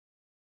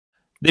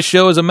This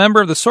show is a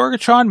member of the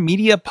Sorgatron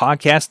Media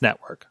Podcast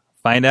Network.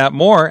 Find out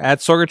more at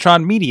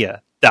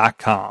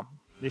sorgatronmedia.com.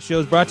 This show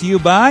is brought to you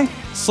by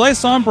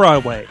Slice on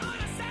Broadway,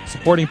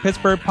 supporting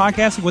Pittsburgh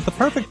podcasting with the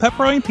perfect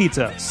pepperoni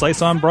pizza,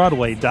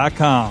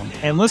 sliceonbroadway.com.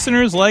 And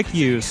listeners like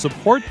you,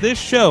 support this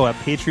show at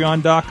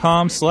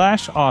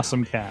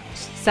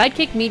patreon.com/awesomecast.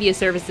 Sidekick Media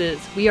Services.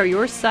 We are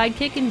your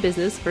sidekick in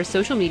business for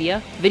social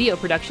media, video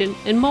production,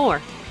 and more.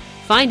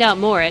 Find out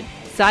more at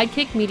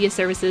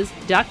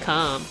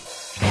sidekickmediaservices.com.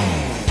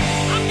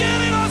 I'm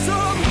getting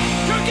awesome,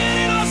 you're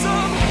getting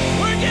awesome,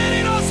 we're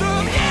getting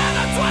awesome, yeah,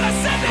 that's what I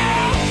said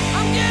now.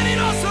 I'm getting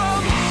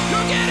awesome,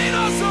 you're getting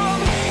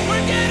awesome,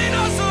 we're getting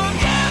awesome,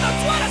 yeah,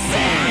 that's what I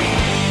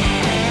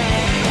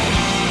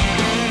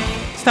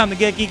said. It's time to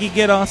get geeky,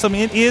 get awesome.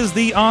 It is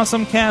the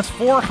Awesome Cast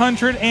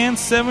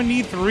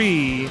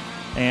 473.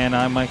 And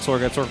I'm Mike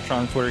Sorg at Sorgatron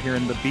on Twitter here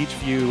in the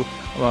Beachview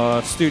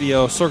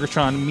studio,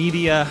 Sorgatron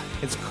Media.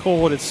 It's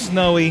cold, it's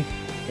snowy.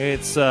 We're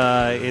just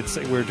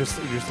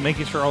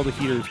making sure all the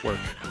heaters work.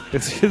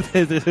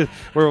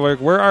 We're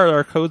like, where are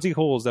our cozy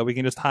holes that we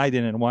can just hide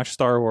in and watch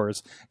Star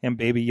Wars and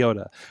Baby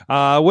Yoda?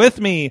 With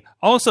me,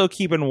 also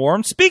keeping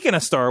warm. Speaking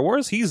of Star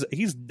Wars, he's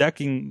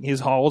decking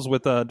his halls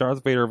with a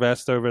Darth Vader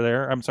vest over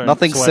there. I'm sorry,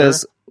 nothing sweater.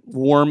 says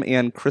warm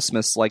and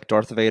Christmas like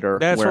Darth Vader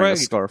wearing a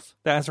scarf.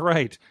 That's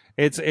right.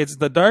 It's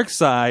the dark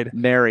side.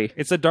 Merry.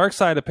 It's the dark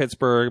side of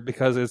Pittsburgh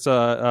because it's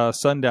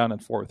sundown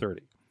at 4:30.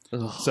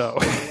 So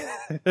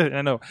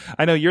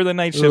I know you're the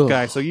night shift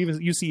guy, so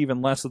you see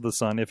even less of the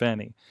sun, if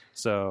any.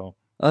 So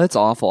it's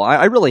awful.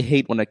 I really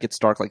hate when it gets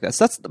dark like this.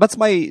 That's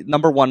my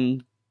number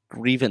one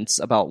grievance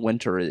about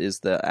winter is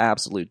the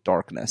absolute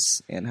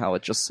darkness and how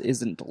it just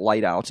isn't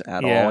light out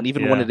at all. And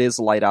even when it is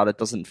light out, it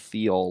doesn't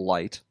feel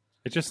light.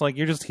 It's just like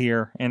you're just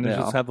here and you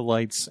just have the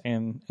lights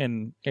and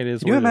it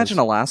is. Can you imagine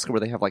Alaska where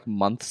they have like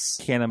months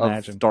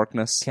of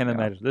darkness? Can't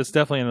imagine. This is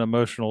definitely an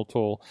emotional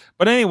toll.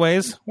 But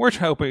anyways, we're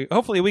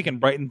hopefully we can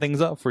brighten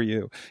things up for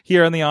you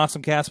here on the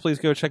Awesome Cast. Please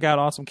go check out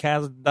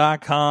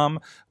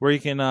awesomecast.com where you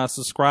can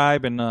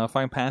subscribe and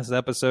find past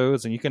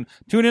episodes, and you can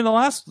tune in to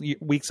last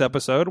week's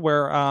episode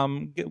where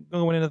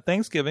going into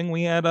Thanksgiving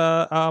we had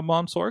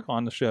Mom Sorg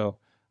on the show.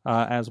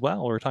 As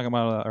well. We were talking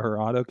about her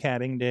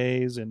AutoCADing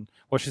days, and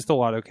she's still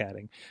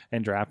AutoCADing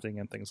and drafting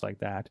and things like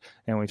that.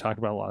 And we talked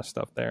about a lot of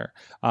stuff there.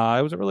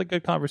 It was a really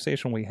good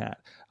conversation we had.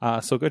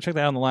 So go check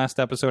that out in the last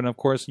episode. And of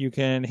course, you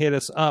can hit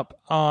us up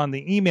on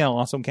the email,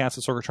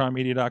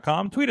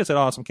 awesomecast@sorgatronmedia.com. Tweet us at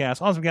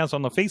awesomecast. Awesomecast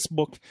on the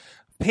Facebook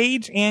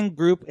page and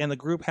group, and the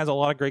group has a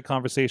lot of great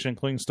conversation,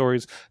 including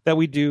stories that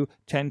we do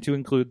tend to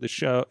include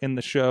in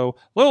the show.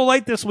 A little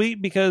light this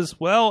week because,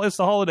 well, it's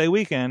the holiday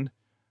weekend.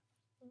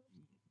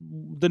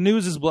 The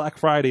news is Black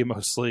Friday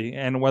mostly,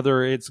 and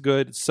whether it's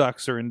good,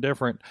 sucks, or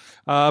indifferent.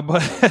 But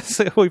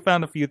so we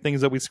found a few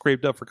things that we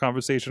scraped up for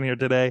conversation here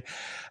today.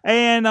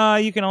 And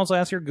you can also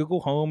ask your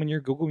Google Home and your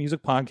Google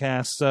Music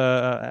podcasts,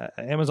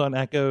 Amazon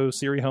Echo,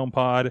 Siri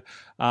HomePod,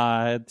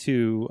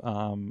 to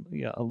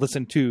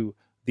listen to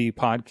the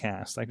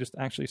podcast. I just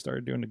actually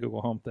started doing the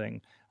Google Home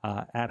thing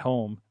at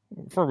home.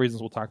 For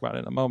reasons we'll talk about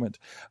in a moment.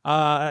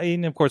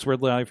 And of course, we're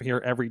live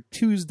here every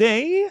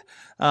Tuesday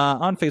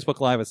on Facebook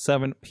Live at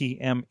 7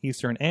 p.m.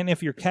 Eastern. And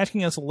if you're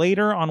catching us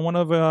later on one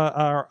of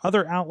our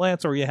other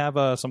outlets, or you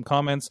have some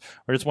comments,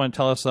 or just want to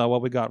tell us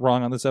what we got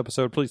wrong on this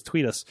episode, please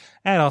tweet us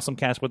at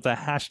AwesomeCast with the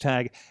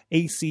hashtag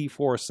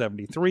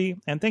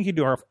AC473. And thank you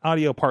to our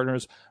audio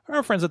partners,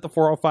 our friends at the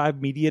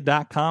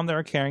 405media.com that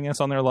are carrying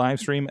us on their live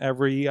stream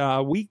every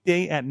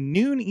weekday at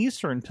noon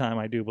Eastern time,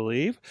 I do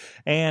believe.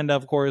 And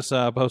of course,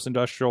 Post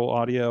Industrial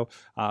Audio,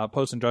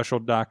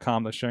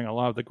 postindustrial.com, that's sharing a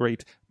lot of the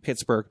great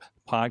Pittsburgh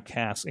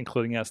podcasts,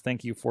 including us.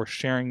 Thank you for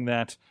sharing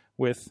that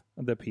with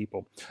the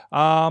people.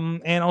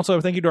 And also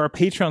thank you to our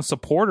Patreon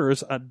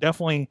supporters,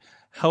 definitely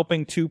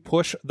helping to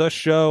push the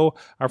show.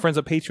 Our friends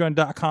at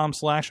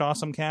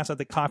patreon.com/awesomecast, at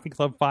the Coffee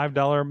Club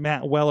 $5,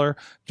 Matt Weller,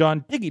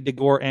 John Diggy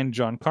DeGore, and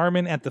John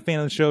Carmen. At the Fan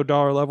of the Show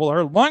 $1 level,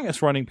 our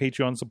longest running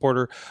Patreon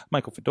supporter,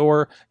 Michael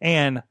Fedor,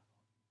 and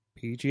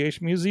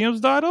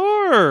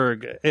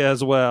pghmuseums.org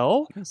as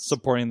well,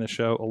 supporting the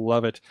show.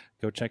 Love it.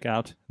 Go check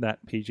out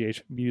that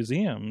PGH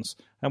Museums.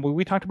 And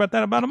we talked about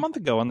that about a month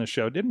ago on the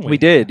show, didn't we? We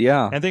did,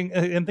 yeah. And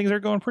things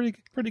are going pretty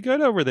good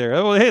over there.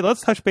 Oh, hey,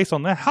 let's touch base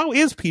on that. How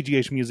is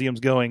PGH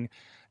Museums going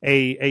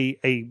a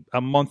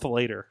month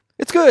later?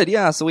 It's good,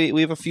 yeah. So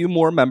we have a few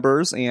more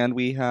members, and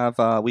we have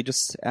we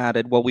just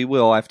added. Well, we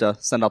will. I have to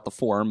send out the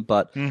form,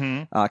 but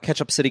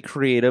Ketchup City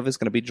Creative is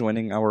going to be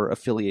joining our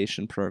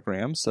affiliation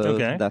program, so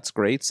that's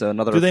great. So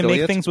another. Do they affiliate.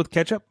 make things with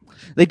ketchup?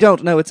 They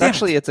don't. No, it's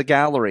a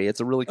gallery.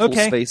 It's a really cool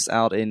space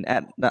out in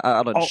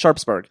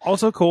Sharpsburg.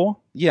 Also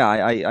cool. Yeah,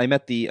 I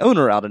met the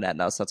owner out in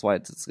Etna, so that's why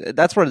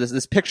that's where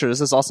this picture. This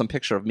is awesome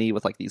picture of me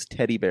with like these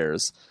teddy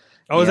bears.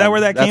 Oh, is that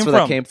where that came from? That's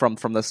where that came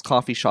from this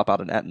coffee shop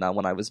out in Etna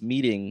when I was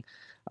meeting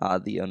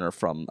the owner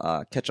from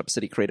Ketchup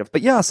City Creative.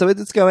 But yeah, so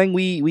it's going.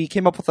 We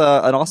came up with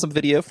an awesome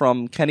video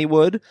from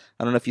Kennywood.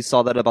 I don't know if you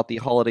saw that about the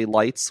holiday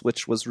lights,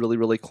 which was really,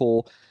 really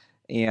cool.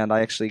 And I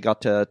actually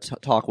got to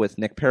talk with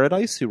Nick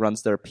Paradise, who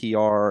runs their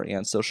PR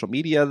and social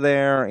media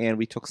there, and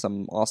we took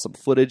some awesome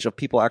footage of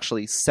people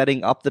actually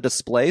setting up the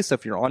display. So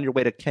if you're on your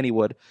way to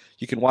Kennywood,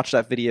 you can watch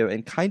that video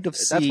and kind of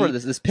see That's where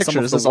this picture,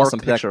 some of this the awesome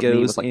work picture that of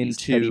me goes with, like, these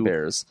into teddy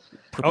bears.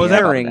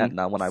 preparing when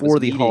I was for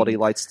the meeting. holiday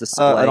lights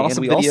display. An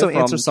awesome and we also video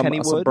from answer some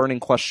Kennywood. burning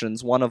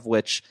questions, one of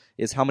which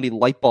is how many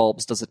light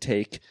bulbs does it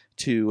take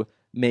to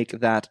make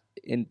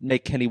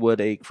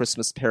Kennywood a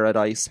Christmas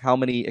paradise? How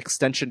many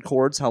extension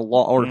cords, how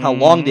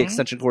long the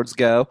extension cords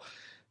go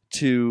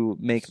to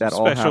make that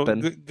all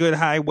happen? Good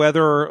high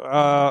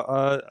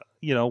weather,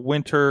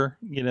 winter,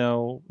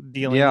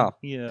 dealing.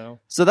 Yeah.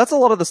 So that's a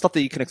lot of the stuff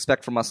that you can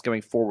expect from us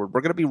going forward.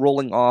 We're going to be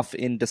rolling off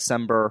in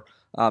December,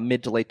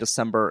 mid to late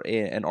December,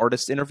 an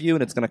artist interview,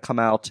 and it's going to come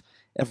out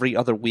every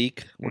other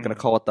week. We're going to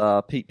call it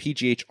the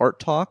PGH Art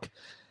Talk.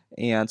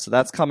 And so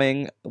that's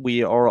coming.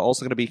 We are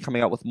also going to be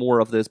coming out with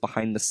more of this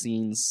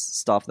behind-the-scenes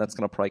stuff. That's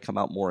going to probably come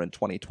out more in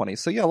 2020.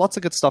 So yeah, lots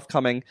of good stuff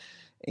coming.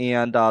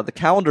 And the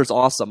calendar's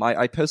awesome.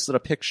 I posted a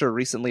picture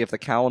recently of the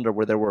calendar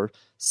where there were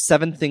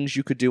 7 things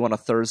you could do on a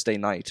Thursday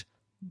night.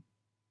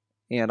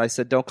 And I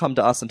said, don't come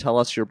to us and tell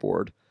us you're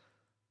bored.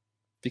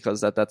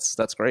 Because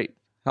that's great.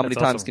 How many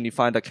times can you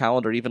find a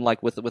calendar, even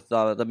like with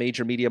the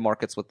major media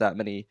markets with that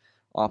many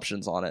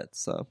options on it?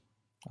 So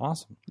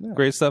awesome. Yeah.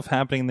 Great stuff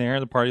happening there.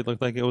 The party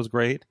looked like it was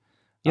great.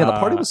 Yeah, the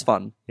party was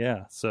fun.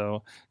 Yeah,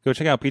 so go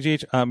check out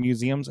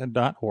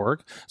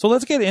pghmuseums.org. So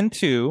let's get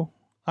into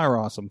our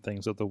awesome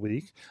things of the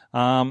week.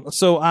 My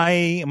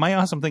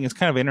awesome thing is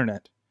kind of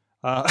internet.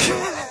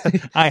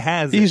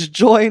 He's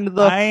joined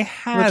the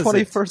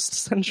 21st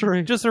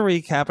century. Just a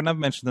recap, and I've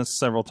mentioned this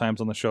several times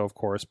on the show, of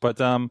course,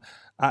 but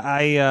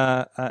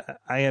I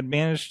had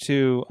managed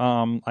to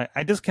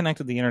I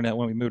disconnected the internet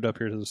when we moved up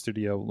here to the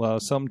studio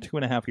some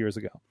 2.5 years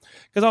ago,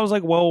 because I was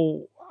like,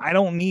 well, I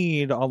don't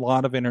need a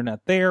lot of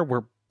internet there.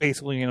 We're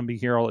basically going to be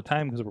here all the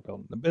time because we're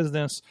building the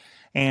business,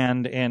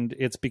 and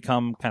it's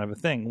become kind of a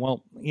thing.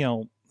 Well,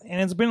 and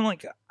it's been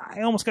like,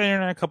 I almost got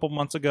internet a couple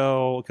months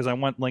ago because I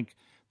went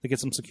to get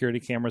some security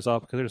cameras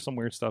up because there's some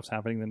weird stuff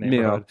happening in the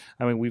neighborhood.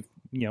 Yeah. I mean, we've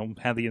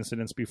had the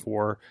incidents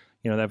before,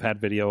 that I've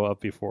had video of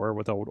before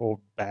with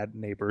old bad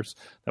neighbors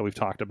that we've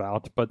talked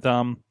about, but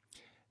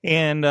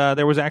and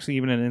there was actually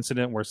even an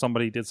incident where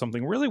somebody did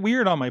something really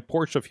weird on my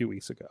porch a few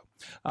weeks ago.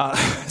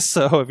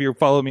 So if you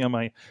follow me on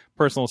my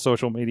personal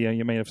social media,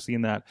 you may have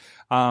seen that.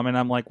 And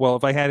I'm like, well,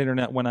 if I had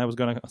internet when I was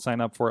going to sign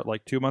up for it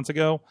like 2 months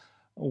ago,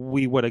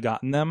 we would have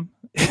gotten them.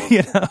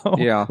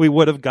 Yeah. We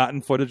would have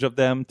gotten footage of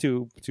them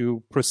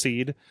to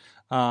proceed.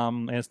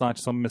 And it's not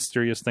some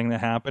mysterious thing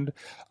that happened.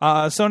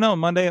 So no,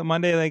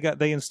 Monday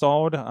they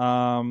installed.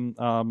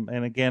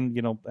 And again,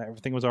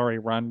 everything was already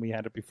run. We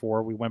had it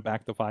before. We went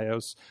back to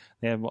FiOS.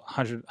 They have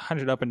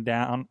 100 up and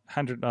down,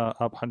 100 up,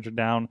 100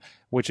 down,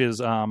 which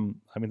is, I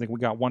think we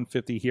got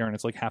 150 here, and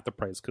it's like half the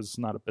price because it's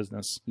not a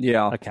business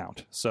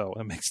account. So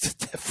it makes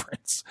the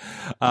difference.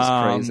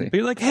 That's crazy. But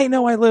you're like, hey,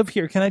 no, I live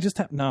here. Can I just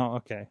have, no,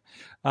 okay.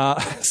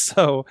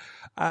 So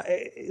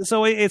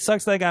it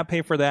sucks that I got to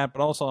pay for that,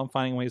 but also I'm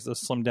finding ways to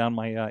slim down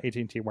my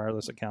AT&T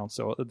wireless account.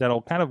 So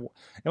that'll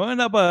it'll end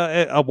up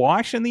a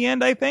wash in the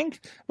end, I think.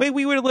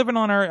 We were living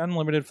on our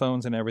unlimited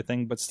phones and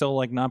everything, but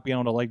still not being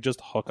able to just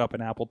hook up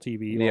an Apple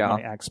TV or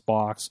my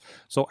Xbox.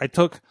 So I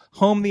took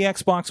home the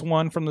Xbox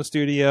One from the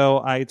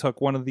studio. I took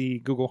one of the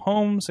Google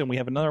Homes, and we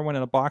have another one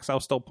in a box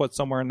I'll still put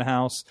somewhere in the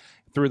house.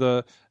 Through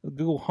the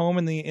Google Home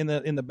in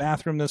the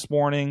bathroom this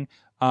morning,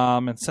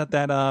 and set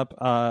that up.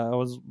 I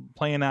was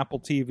playing Apple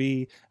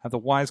TV, have the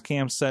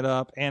Wisecam set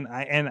up, and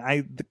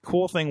the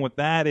cool thing with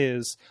that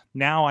is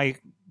now I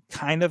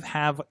kind of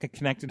have a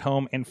connected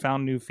home and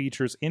found new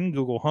features in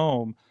Google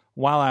Home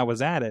while I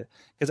was at it.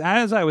 Because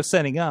as I was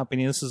setting up, and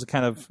this is a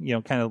kind of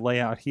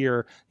layout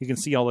here, you can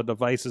see all the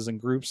devices and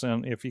groups,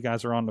 and if you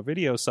guys are on the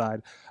video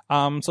side.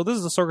 So this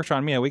is a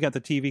Sorgatron Mia. We got the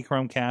TV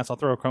Chromecast. I'll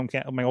throw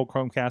my old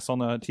Chromecast on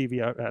the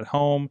TV at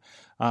home.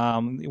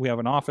 We have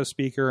an office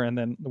speaker, and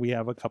then we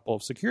have a couple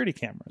of security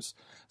cameras.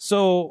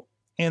 So,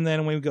 and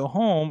then when we go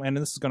home, and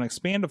this is going to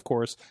expand, of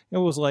course, it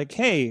was like,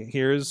 hey,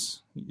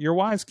 here's your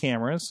Wise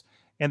cameras,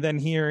 and then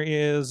here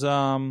is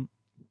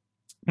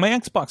my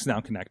Xbox now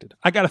connected.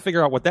 I got to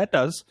figure out what that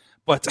does,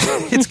 but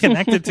it's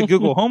connected to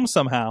Google Home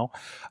somehow.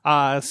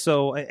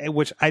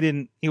 Which I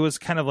didn't. It was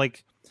kind of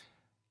like,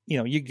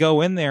 you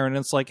go in there and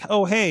it's like,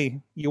 oh, hey,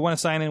 you want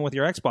to sign in with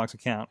your Xbox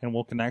account, and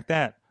we'll connect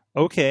that.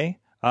 Okay.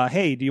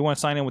 Hey, do you want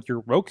to sign in with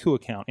your Roku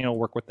account? And it'll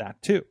work with that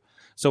too.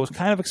 So it's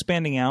kind of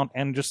expanding out,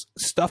 and just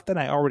stuff that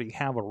I already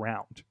have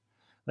around.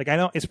 Like, I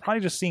don't. It's probably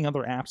just seeing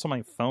other apps on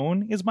my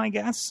phone is my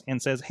guess, and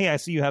says, hey, I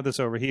see you have this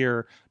over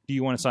here. Do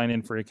you want to sign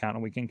in for your account?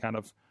 And we can kind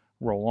of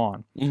roll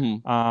on.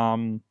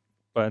 Mm-hmm.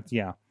 But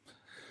yeah,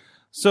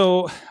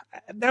 so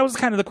that was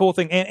kind of the cool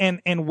thing.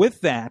 And with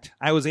that,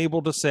 I was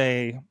able to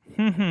say,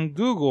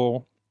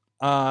 Google,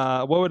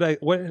 what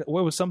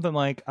was something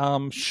like,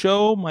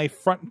 show my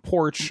front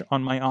porch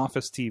on my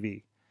office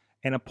TV,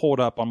 and it pulled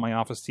up on my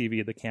office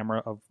TV the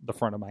camera of the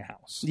front of my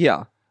house.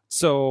 Yeah.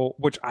 So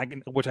which I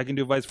can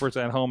do vice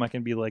versa at home. I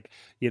can be like,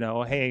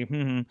 hey,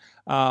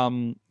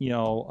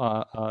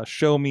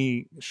 show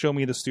me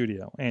the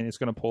studio, and it's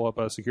going to pull up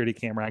a security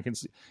camera. I can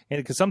see, and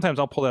because sometimes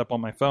I'll pull it up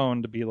on my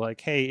phone to be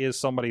like, hey, is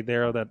somebody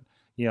there that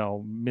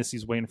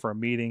Missy's waiting for a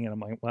meeting, and I'm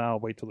like, well, I'll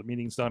wait till the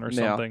meeting's done or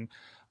something,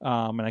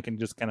 and I can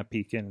just kind of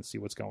peek in and see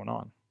what's going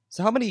on.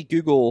 So how many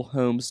Google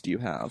Homes do you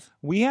have?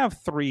 We have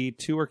 3.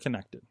 2 are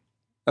connected.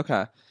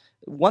 Okay.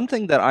 One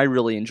thing that I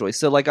really enjoy,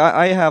 so like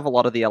I have a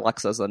lot of the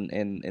Alexas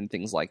and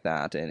things like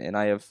that, and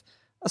I have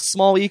a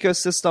small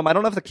ecosystem. I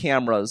don't have the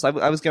cameras.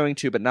 I was going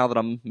to, but now that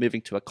I'm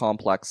moving to a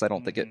complex, I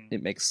don't think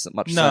it makes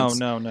much sense.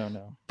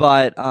 No.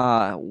 But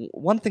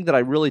one thing that I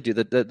really do,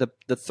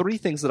 the 3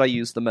 things that I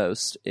use the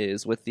most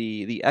is with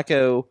the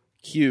Echo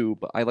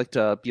Cube. I like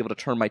to be able to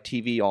turn my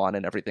TV on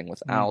and everything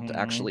without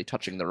actually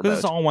touching the remote. This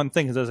is all one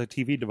thing, because it's a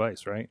TV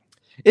device, right?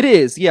 It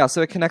is, yeah.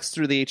 So it connects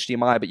through the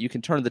HDMI, but you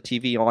can turn the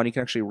TV on. You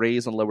can actually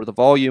raise and lower the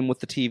volume with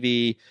the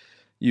TV.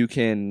 You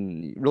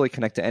can really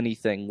connect to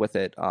anything with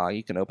it.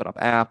 You can open up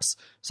apps.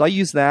 So I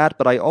use that,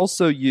 but I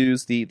also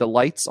use the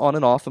lights on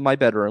and off in my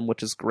bedroom,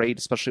 which is great,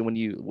 especially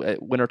when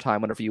at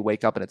wintertime, whenever you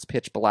wake up and it's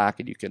pitch black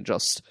and you can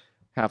just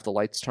have the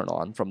lights turn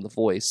on from the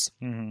voice.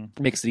 It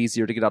makes it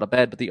easier to get out of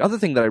bed. But the other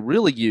thing that I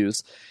really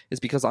use is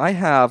because I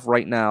have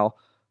right now,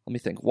 let me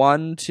think,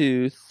 1,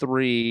 2,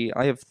 3,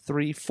 I have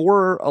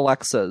 4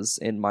 Alexas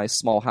in my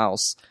small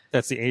house.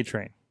 That's the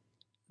A-Train.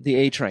 The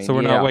A-Train, so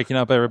we're not waking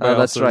up everybody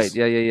else. That's right,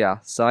 yeah.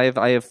 So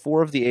I have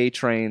 4 of the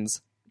A-Trains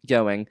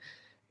going,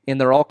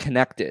 and they're all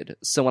connected.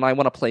 So when I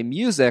want to play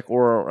music,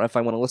 or if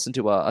I want to listen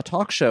to a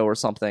talk show or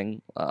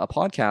something, a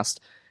podcast,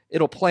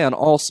 it'll play on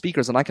all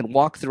speakers, and I can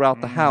walk throughout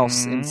the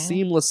house and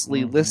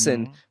seamlessly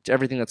listen to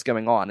everything that's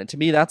going on. And to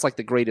me, that's like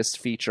the greatest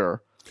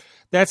feature.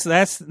 That's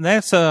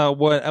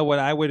what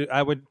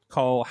I would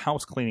call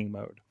house cleaning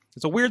mode.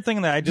 It's a weird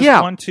thing that I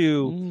just want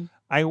to.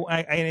 I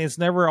and it's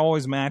never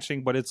always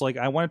matching, but it's like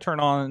I want to turn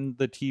on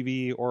the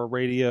TV or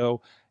radio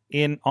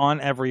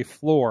on every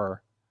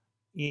floor,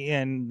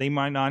 and they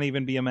might not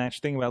even be a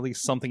match thing, but at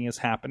least something is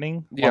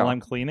happening while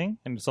I'm cleaning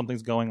and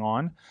something's going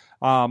on.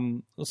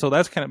 So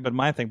that's kind of been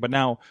my thing. But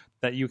now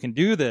that you can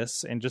do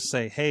this and just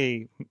say,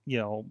 hey,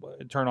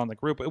 turn on the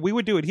group. We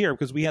would do it here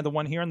because we had the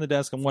one here on the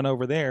desk and one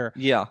over there.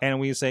 Yeah. And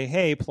we say,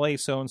 hey, play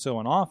so-and-so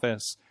in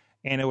Office.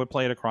 And it would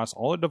play it across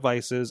all the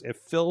devices. It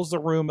fills the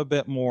room a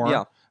bit more.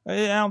 Yeah.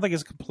 I don't think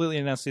it's completely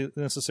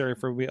necessary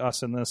for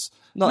us in this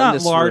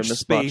not large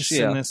space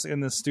in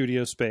this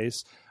studio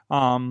space.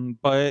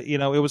 But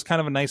it was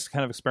kind of a nice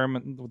kind of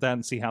experiment with that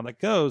and see how that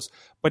goes.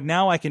 But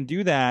now I can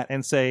do that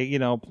and say,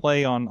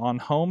 play on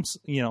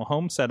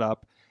home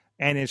setup,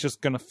 and it's just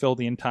going to fill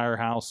the entire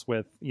house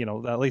with,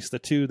 at least the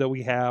 2 that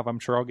we have. I'm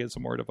sure I'll get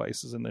some more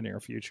devices in the near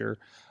future.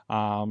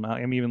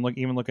 I'm even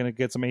looking to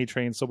get some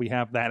A-Trains, so we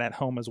have that at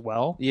home as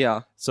well.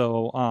 Yeah.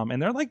 So,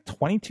 and they're like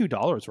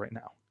 $22 right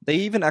now. They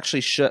even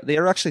actually they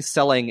are actually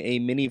selling a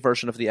mini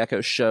version of the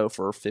Echo Show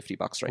for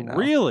 $50 right now.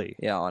 Really?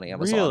 Yeah, on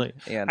Amazon. Really?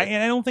 And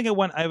I don't think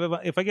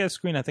if I get a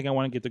screen, I think I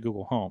want to get the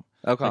Google Home.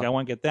 Okay. Like I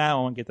want to get that. I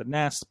want to get the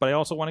Nest, but I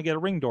also want to get a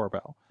Ring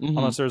doorbell.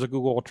 Unless there's a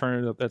Google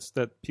alternative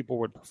that people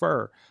would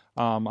prefer.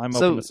 I'm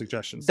open to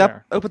suggestions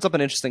there. That opens up an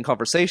interesting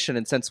conversation,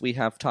 and since we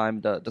have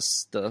time to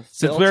since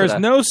there's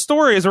no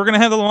stories, we're going to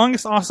have the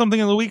longest awesome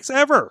thing of the weeks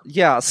ever.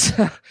 Yes.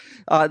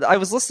 I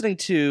was listening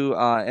to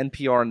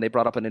NPR, and they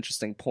brought up an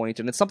interesting point,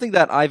 and it's something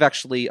that I've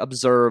actually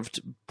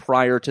observed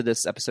prior to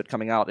this episode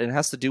coming out, and it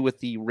has to do with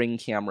the Ring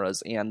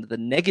cameras and the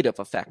negative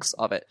effects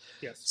of it.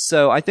 Yes.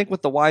 So I think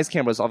with the Wyze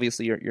cameras,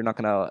 obviously you're not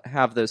going to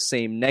have those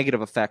same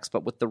negative effects,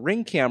 but with the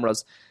Ring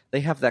cameras,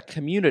 they have that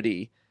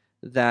community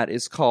that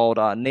is called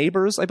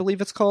Neighbors, I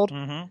believe it's called.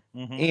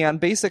 And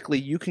basically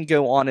you can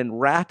go on and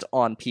rat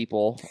on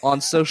people on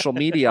social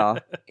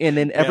media, and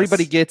then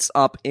everybody gets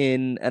up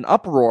in an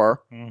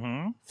uproar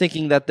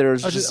thinking that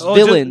there's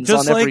villains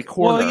on every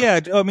corner. Well, yeah,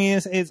 I mean,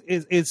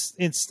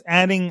 it's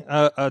adding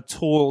a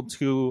tool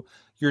to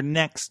your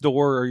next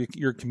door or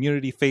your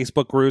community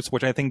Facebook groups,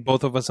 which I think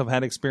both of us have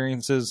had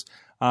experiences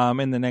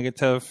in the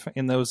negative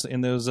in those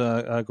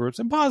groups,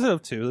 and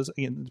positive too,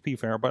 to be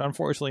fair. But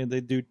unfortunately,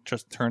 they do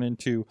just turn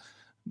into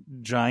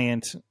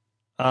giant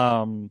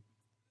rant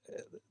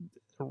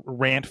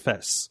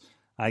fests,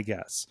 I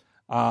guess.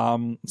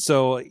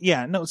 So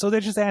that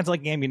just adds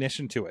like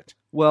ammunition to it.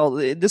 Well,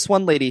 this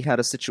one lady had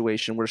a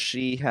situation where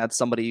she had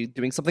somebody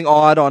doing something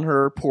odd on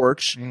her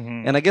porch,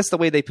 and I guess the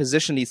way they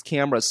position these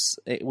cameras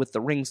with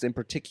the Rings in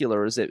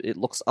particular is it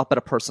looks up at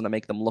a person to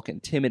make them look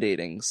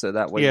intimidating, so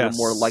that way you're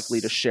more likely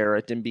to share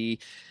it and be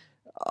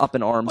up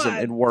in arms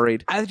and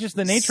worried. That's just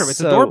the nature of it. It's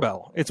a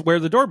doorbell. It's where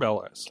the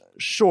doorbell is.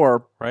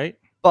 Sure. Right?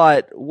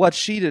 But what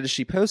she did is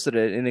she posted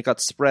it, and it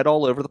got spread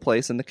all over the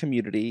place in the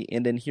community,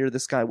 and then here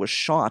this guy was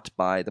shot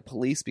by the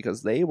police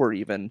because they were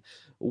even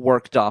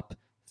worked up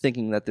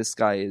thinking that this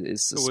guy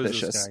is suspicious.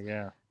 Who is this guy?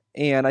 Yeah.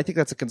 And I think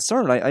that's a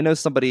concern. I know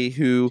somebody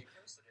who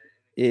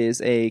is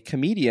a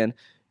comedian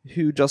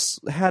who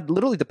just had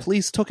literally the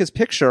police took his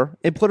picture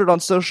and put it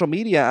on social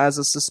media as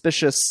a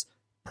suspicious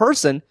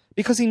person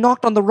because he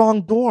knocked on the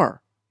wrong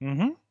door.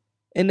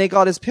 and they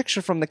got his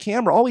picture from the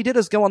camera. All he did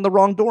is go on the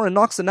wrong door and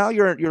knock. So now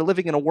you're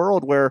living in a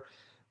world where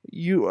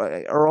you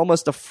are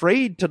almost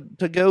afraid to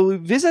go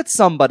visit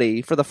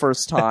somebody for the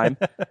first time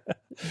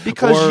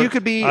because you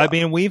could be. I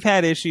mean, we've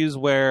had issues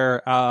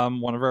where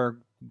one of our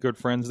good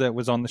friends that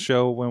was on the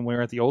show when we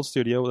were at the old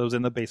studio, it was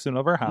in the basement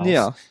of our house.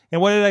 Yeah.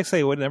 And what did I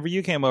say? Whenever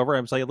you came over, I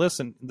was like,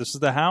 listen, this is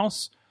the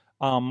house.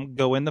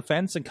 Go in the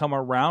fence and come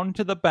around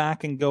to the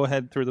back and go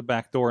ahead through the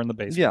back door in the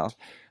basement. Yeah.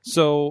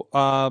 So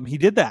he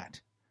did that,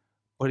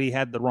 but he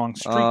had the wrong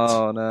street.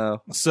 Oh,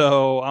 no.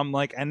 So I'm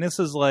like, and this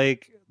is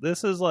like,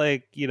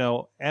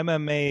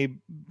 MMA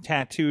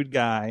tattooed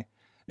guy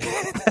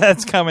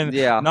that's coming,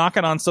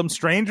 knocking on some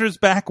stranger's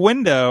back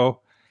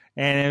window.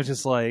 And it was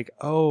just like,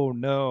 oh,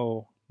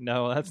 no,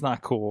 that's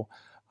not cool.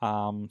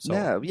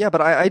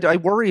 But I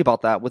worry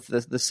about that with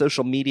the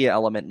social media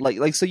element.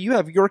 Like so you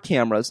have your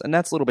cameras, and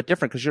that's a little bit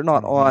different because you're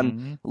not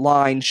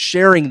online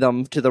sharing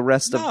them to the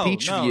rest of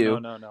Beachview.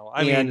 No.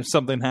 I mean, if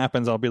something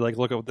happens, I'll be like,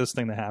 look at this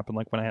thing that happened.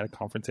 Like when I had a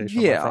confrontation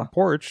on my front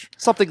porch,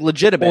 something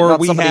legitimate. Or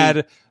we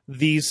had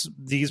these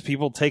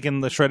people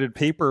taking the shredded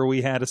paper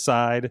we had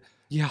aside.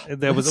 Yeah,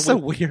 that was so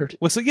weird.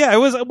 It was.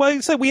 Well, like I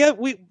said,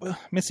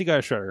 Missy got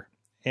a shredder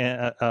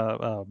and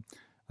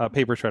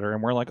paper shredder,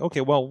 and we're like,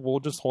 okay, well, we'll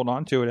just hold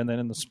on to it, and then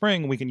in the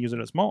spring we can use it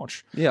as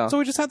mulch. Yeah. So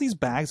we just had these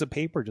bags of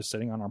paper just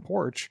sitting on our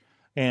porch,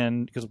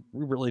 and because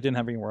we really didn't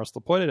have anywhere else to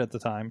put it at the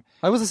time.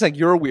 I wasn't saying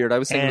you're weird. I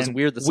was saying it was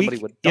weird that somebody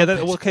would. Yeah.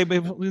 Okay,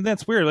 but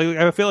that's weird. Like,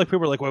 I feel like people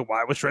were like, well,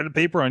 why was shredded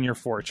paper on your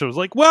porch? I was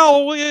like,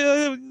 well,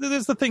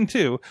 that's the thing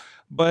too.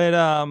 But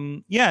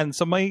and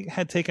somebody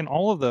had taken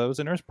all of those,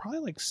 and there's probably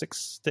like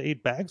 6 to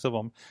 8 bags of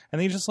them,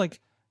 and they just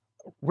like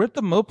ripped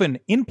them open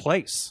in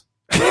place.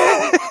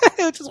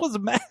 It just was a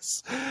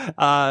mess.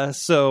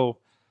 So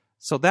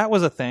that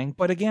was a thing.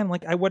 But again,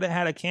 like I would have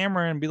had a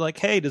camera and be like,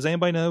 hey, does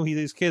anybody know who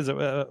these kids?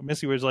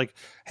 Missy was like,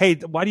 hey,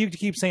 why do you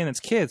keep saying it's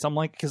kids? I'm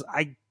like, because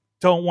I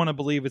don't want to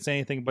believe it's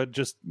anything but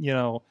just,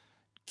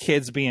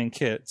 kids being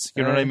kids.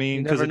 You know what I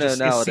mean? Because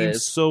it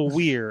seems so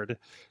weird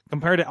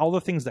compared to all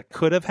the things that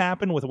could have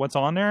happened with what's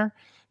on there.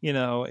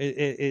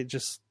 It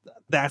just,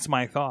 that's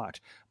my thought.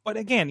 But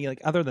again,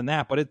 other than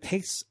that, but it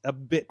takes a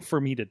bit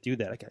for me to do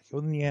that. I got to go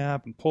in the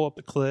app and pull up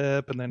the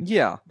clip and then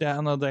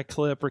download that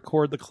clip,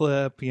 record the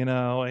clip,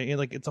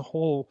 it's a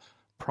whole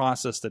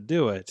process to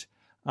do it.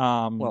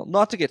 Well,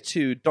 not to get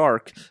too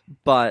dark,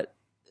 but,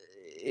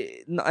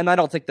 and I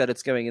don't think that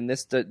it's going in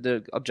this,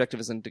 the objective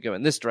isn't to go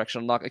in this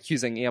direction. I'm not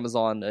accusing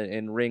Amazon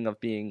and Ring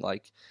of being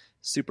like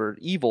super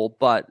evil,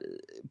 but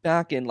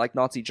back in like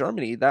Nazi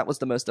Germany, that was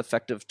the most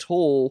effective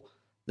tool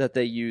that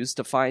they used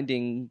to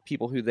finding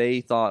people who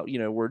they thought,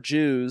 were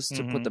Jews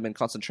to put them in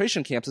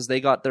concentration camps, is they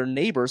got their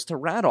neighbors to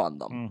rat on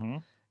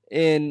them.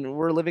 And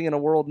we're living in a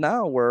world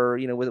now where,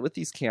 with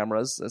these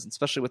cameras,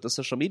 especially with the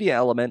social media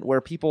element,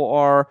 where people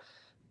are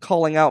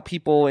calling out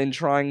people and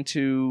trying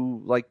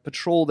to like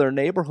patrol their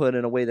neighborhood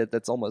in a way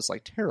that's almost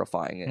like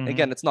terrifying. And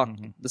again, it's not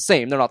the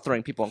same. They're not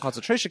throwing people in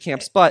concentration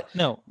camps, but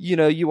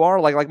you are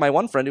like my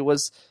one friend who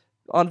was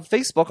on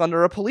Facebook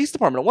under a police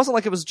department. It wasn't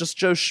like it was just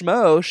Joe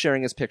Schmo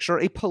sharing his picture.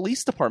 A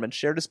police department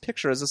shared his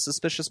picture as a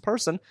suspicious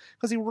person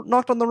because he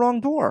knocked on the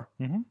wrong door.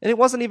 And it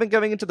wasn't even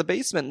going into the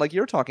basement like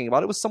you're talking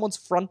about. It was someone's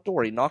front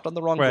door. He knocked on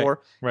the wrong door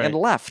and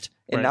left.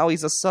 And now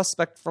he's a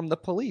suspect from the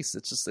police.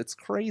 It's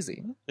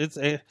crazy. It's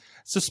a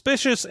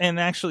suspicious and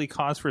actually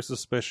cause for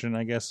suspicion,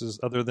 I guess, is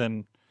other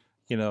than,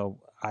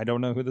 I don't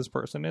know who this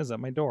person is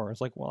at my door.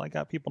 It's like, well, I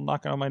got people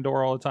knocking on my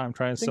door all the time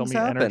trying to sell me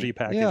energy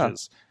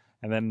packages. Yeah.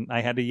 And then I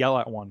had to yell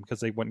at one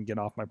because they wouldn't get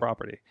off my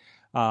property.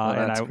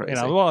 I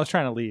was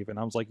trying to leave, and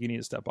I was like, "You need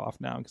to step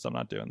off now because I'm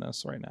not doing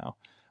this right now."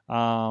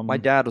 My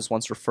dad was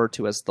once referred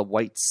to as the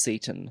White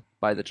Satan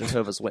by the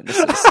Jehovah's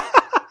Witnesses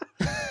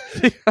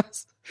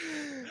because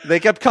they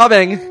kept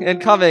coming,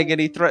 and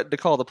he threatened to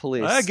call the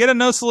police. Get a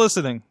no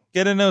soliciting.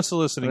 Get a no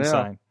soliciting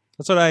sign.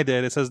 That's what I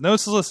did. It says no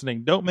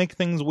soliciting. Don't make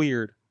things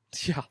weird.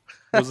 Yeah.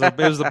 It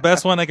was the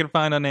best one I could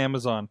find on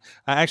Amazon.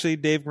 Actually,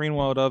 Dave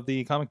Greenwald of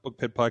the Comic Book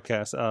Pit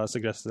podcast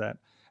suggested that.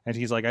 And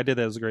he's like, I did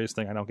that. It was the greatest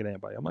thing. I don't get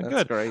anybody. I'm like, that's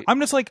good. Great. I'm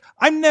just like,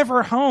 I'm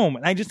never home.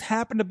 And I just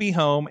happened to be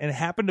home and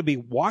happened to be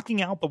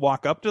walking out the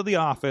walk up to the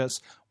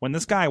office when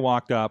this guy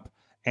walked up.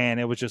 And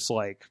it was just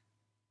like,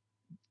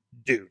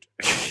 dude.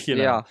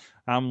 Yeah.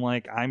 I'm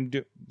like,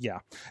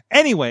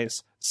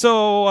 Anyways,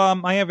 so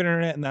I have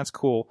internet and that's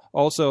cool.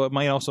 Also, it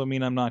might also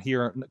mean I'm not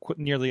here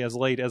nearly as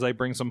late as I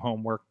bring some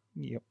homework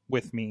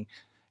with me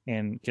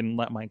and can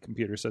let my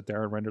computer sit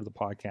there and render the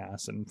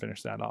podcast and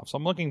finish that off. So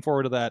I'm looking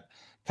forward to that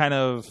kind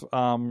of,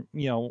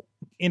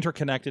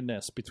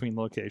 interconnectedness between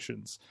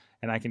locations,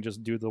 and I can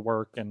just do the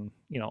work and,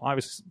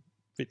 obviously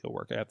video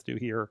work I have to do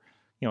here,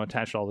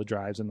 attach all the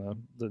drives and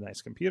the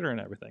nice computer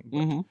and everything.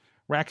 But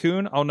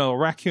raccoon? Oh no,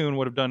 raccoon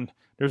would have done.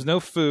 There's no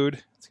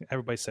food.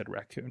 Everybody said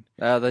raccoon.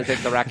 They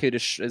think the raccoon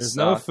is there's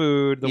no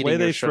food. The way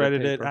they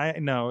shredded it, I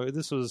know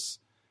this is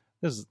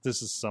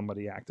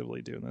somebody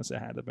actively doing this. It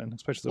had to have been,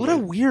 especially a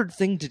weird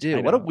thing to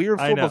do. What a weird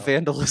form of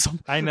vandalism.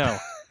 I know.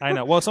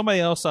 Well,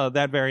 somebody else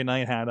that very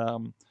night had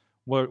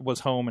was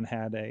home and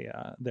had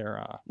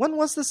their. When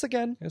was this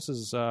again? This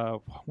is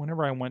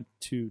whenever I went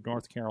to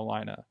North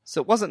Carolina.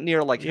 So it wasn't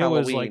near like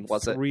Halloween,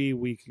 was it? 3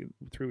 weeks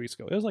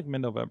ago. It was like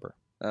mid-November.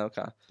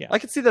 Okay. Yeah. I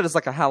could see that as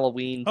like a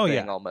Halloween thing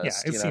yeah. almost.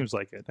 Yeah, it seems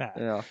like it.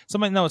 Yeah.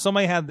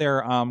 Somebody had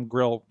their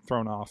grill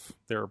thrown off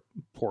their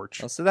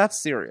porch. Oh, so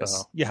that's serious.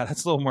 So, yeah,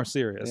 that's a little more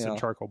serious. Yeah. And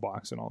charcoal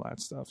box and all that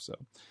stuff. So,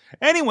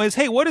 anyways,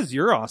 hey, what is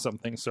your awesome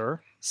thing,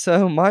 sir?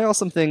 So my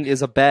awesome thing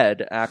is a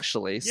bed,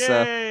 actually.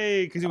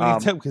 Yay!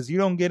 Because you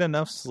don't get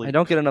enough sleep. I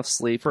don't get enough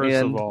sleep. First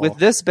and of all. with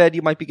this bed,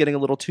 you might be getting a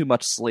little too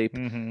much sleep.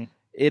 Mm-hmm.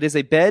 It is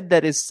a bed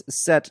that is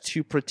set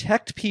to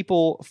protect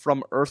people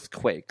from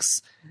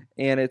earthquakes,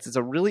 and it's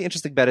a really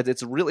interesting bed.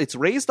 It's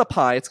raised up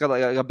high. It's got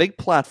like a big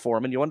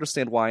platform, and you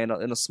understand why in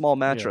a small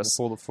mattress.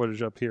 Yeah, we'll pull the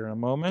footage up here in a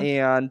moment.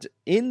 And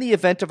in the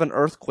event of an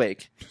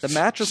earthquake, the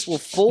mattress will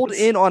fold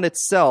in on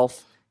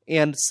itself,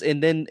 and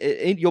then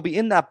you'll be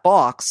in that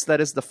box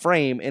that is the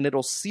frame, and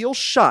it'll seal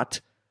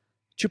shut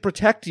to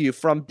protect you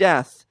from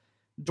death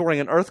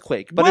during an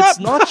earthquake. But What? it's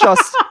not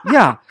just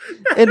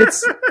and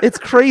it's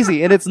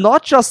crazy, and it's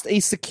not just a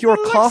secure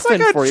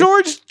coffin like for a you.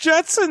 George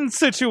Jetson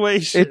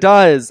situation. It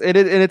does, and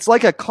it's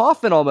like a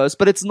coffin almost,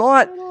 but it's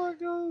not. Oh, it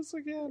goes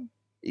again.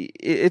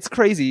 It's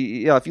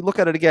crazy. Yeah, if you look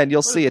at it again,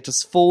 you'll see it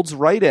just folds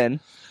right in.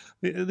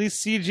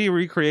 These CG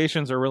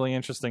recreations are really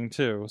interesting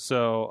too.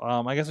 So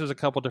I guess there's a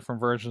couple different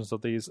versions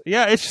of these.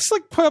 Yeah, it's just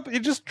like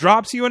it just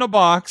drops you in a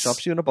box.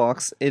 Drops you in a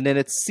box, and then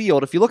it's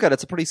sealed. If you look at it,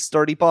 it's a pretty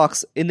sturdy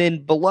box. And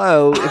then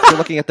below, if you're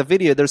looking at the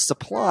video, there's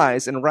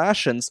supplies and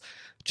rations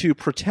to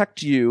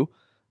protect you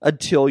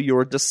until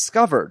you're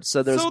discovered.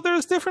 So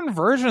there's different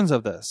versions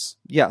of this.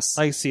 yes,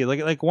 I see.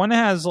 Like one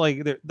has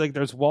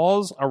there's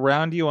walls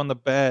around you on the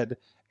bed,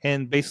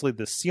 and basically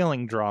the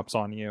ceiling drops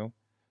on you.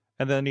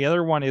 And then the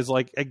other one is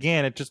like,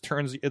 again, it just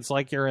turns. It's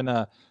like you're in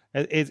a.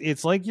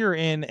 It's like you're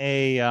in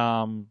a.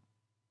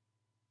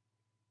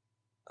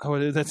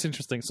 That's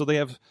interesting. So they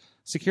have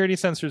security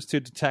sensors to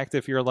detect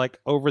if you're like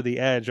over the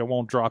edge. It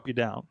won't drop you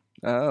down.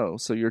 oh,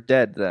 so you're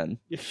dead then.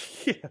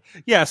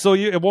 Yeah. So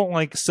it won't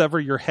like sever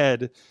your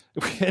head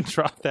and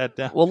drop that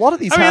down. Well, a lot of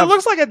these. It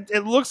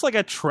looks like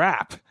a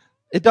trap.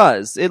 It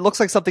does. It looks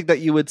like something that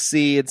you would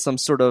see in some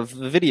sort of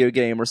video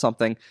game or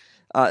something.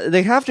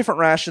 They have different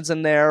rations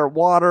in there,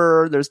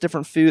 water, there's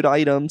different food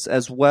items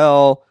as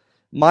well.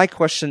 My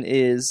question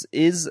is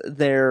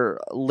there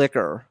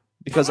liquor?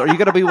 Because are you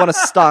going to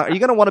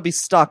want to be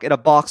stuck in a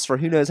box for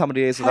who knows how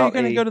many days How are you without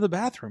going to go to the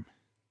bathroom?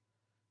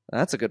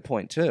 That's a good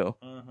point too.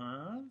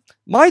 Uh-huh.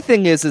 My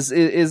thing is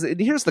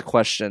here's the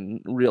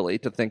question really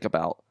to think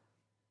about.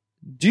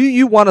 Do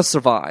you want to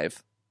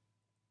survive?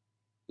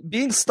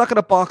 Being stuck in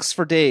a box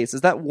for days,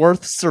 is that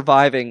worth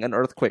surviving an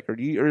earthquake? Or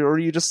are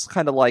you just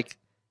kind of like,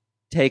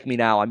 take me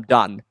now, I'm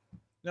done?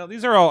 No,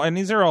 these are all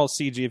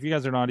CG. If you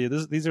guys are not audio,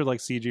 these are like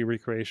CG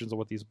recreations of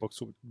what these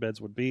beds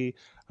would be.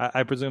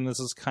 I presume this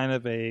is kind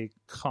of a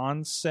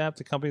concept.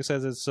 The company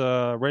says it's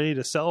ready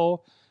to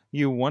sell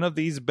you one of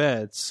these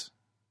beds. ...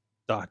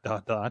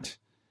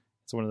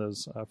 It's one of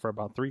those for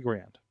about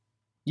 $3,000.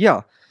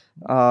 Yeah,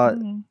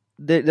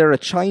 they're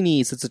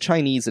it's a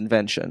Chinese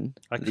invention.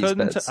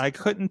 I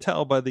couldn't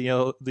tell by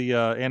the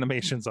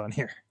animations on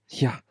here.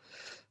 Yeah.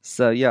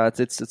 So yeah,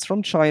 it's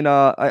from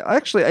China. I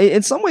actually,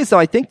 in some ways though,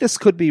 I think this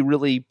could be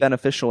really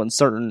beneficial in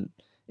certain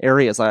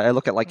areas. I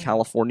look at like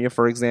California,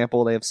 for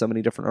example. They have so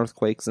many different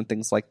earthquakes and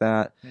things like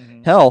that.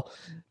 Mm-hmm. Hell,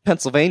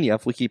 Pennsylvania,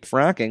 if we keep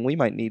fracking, we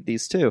might need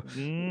these too.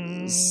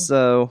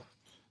 So,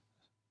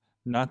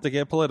 not to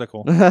get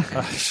political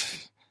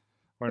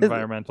or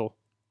environmental.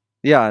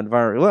 Yeah,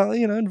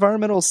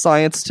 environmental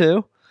science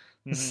too.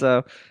 Mm-hmm.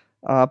 So.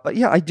 But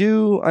yeah, I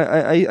do.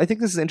 I think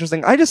this is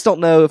interesting. I just don't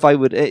know if I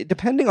would,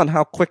 depending on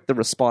how quick the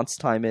response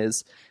time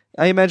is.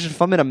 I imagine if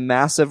I'm in a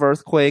massive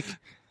earthquake,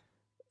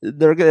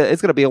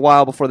 it's gonna be a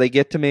while before they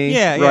get to me.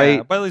 Yeah, right.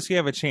 Yeah, but at least you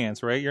have a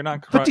chance, right? You're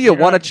not. But do you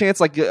want a chance?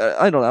 Like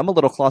I don't know. I'm a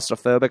little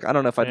claustrophobic. I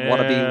don't know if I'd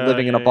want to be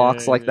living in a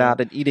box like that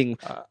and eating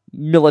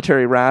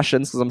military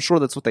rations, because I'm sure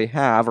that's what they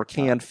have, or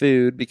canned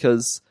food.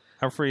 Because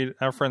our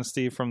friend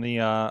Steve from the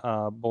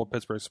Bold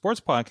Pittsburgh Sports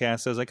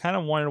Podcast says, I kind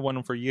of wanted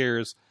one for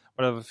years,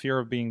 but I have a fear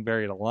of being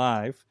buried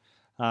alive.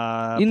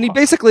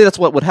 Basically, that's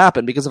what would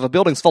happen, because if a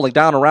building's falling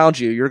down around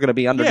you, you're going to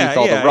be underneath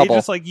all the rubble.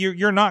 Just like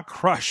you're not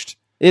crushed.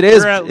 It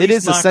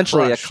is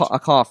essentially a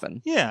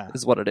coffin. Yeah,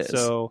 is what it is.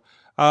 So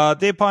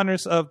Dave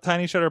Ponders of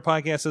Tiny Shutter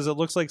Podcast says it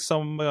looks like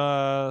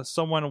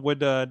someone would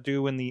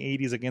do in the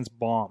 80s against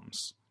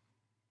bombs,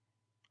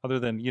 other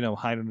than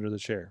hide under the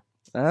chair.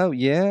 Oh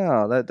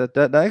yeah,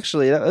 that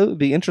actually that would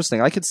be interesting.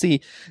 I could see.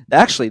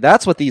 Actually,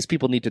 that's what these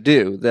people need to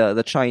do.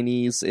 The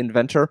Chinese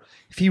inventor,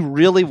 if he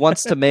really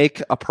wants to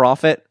make a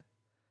profit,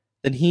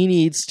 then he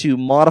needs to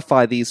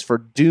modify these for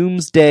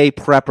doomsday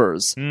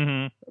preppers.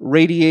 Mm-hmm.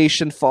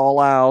 Radiation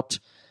fallout.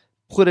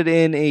 Put it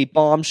in a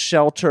bomb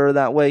shelter.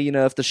 That way,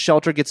 if the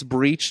shelter gets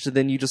breached,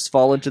 then you just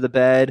fall into the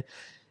bed.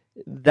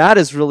 that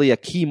is really a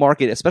key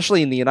market,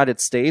 especially in the United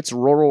States,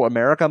 rural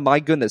America. My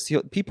goodness,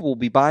 people will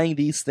be buying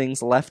these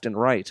things left and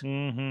right.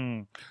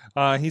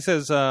 He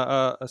says,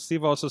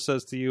 Steve also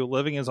says to you,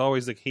 living is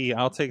always the key.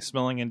 I'll take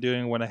smelling and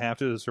doing what I have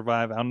to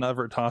survive. I'll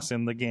never toss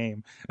in the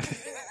game.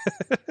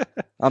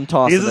 I'm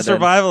tossing He's a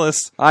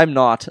survivalist. I'm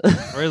not.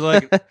 Where he's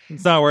like,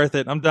 it's not worth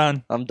it. I'm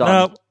done.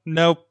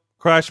 Nope.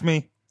 Crush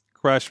me.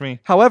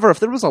 However, if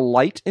there was a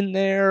light in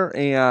there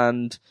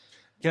and...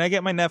 Can I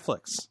get my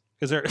Netflix?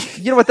 Is there?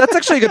 You know what? That's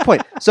actually a good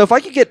point. So if I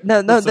could get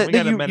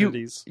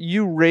amenities.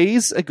 You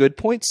raise a good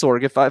point,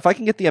 Sorg. If I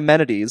can get the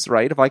amenities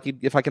right, if I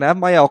can have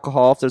my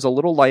alcohol, if there's a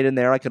little light in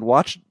there, I can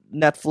watch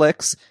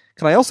Netflix.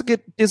 Can I also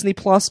get Disney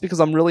Plus because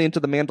I'm really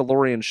into the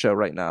Mandalorian show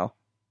right now?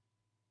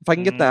 If I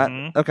can get that,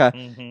 okay.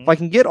 If I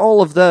can get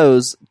all of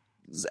those,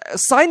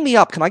 sign me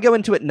up. Can I go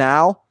into it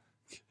now?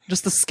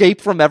 Just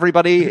escape from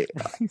everybody,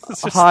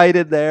 hide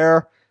in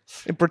there,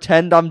 and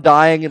pretend I'm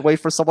dying and wait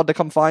for someone to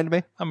come find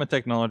me? I'm a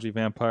technology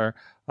vampire.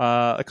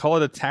 I call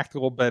it a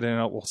tactical bed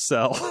and it will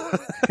sell.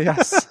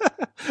 Yes.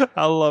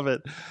 I love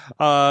it.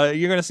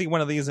 You're going to see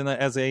one of these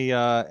as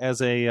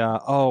a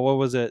what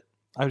was it?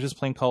 I was just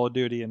playing Call of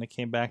Duty and it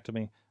came back to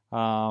me.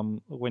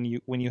 When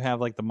you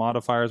have like the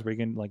modifiers where you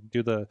can like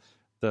do the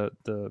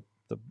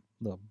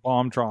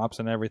bomb drops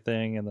and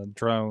everything and the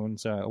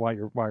drones while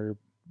you're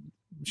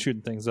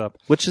shooting things up.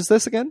 Which is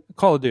this again?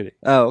 Call of Duty.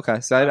 Oh, okay.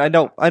 So I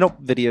don't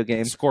video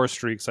games. Score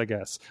streaks, I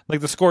guess.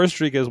 Like the score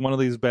streak is one of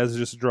these beds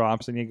just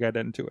drops and you get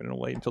into it and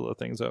wait until the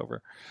thing's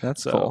over.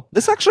 That's cool.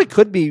 This actually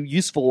could be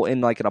useful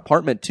in like an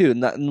apartment too.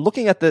 And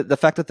looking at the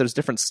fact that there's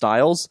different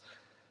styles,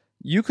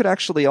 you could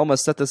actually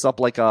almost set this up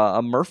like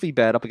a Murphy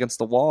bed up against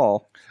the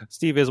wall.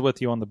 Steve is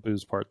with you on the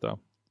booze part though.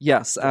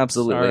 Yes,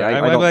 absolutely. Right.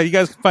 I'm glad you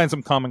guys can find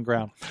some common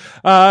ground.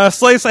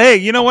 Slice, hey,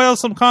 you know what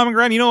else? Some common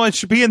ground. You know what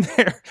should be in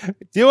there?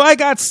 Do I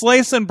got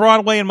Slice and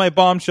Broadway in my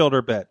bomb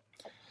shelter bed?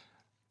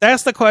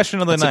 That's the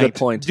question of the night. That's a good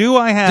point. Do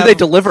I have? Do they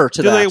deliver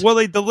to that? Will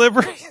they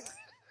deliver?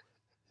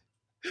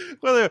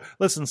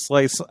 Listen,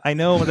 Slice. I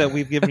know that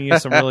we've given you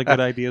some really good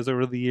ideas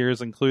over the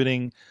years,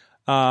 including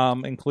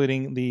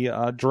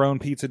the drone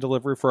pizza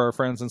delivery for our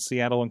friends in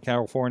Seattle and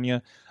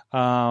California.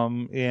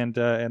 And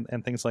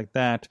things like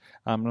that.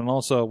 And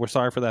also, we're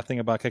sorry for that thing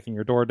about kicking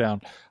your door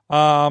down.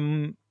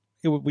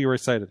 We were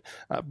excited.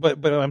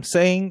 But I'm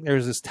saying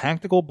there's this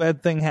tactical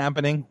bed thing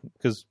happening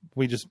because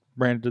we just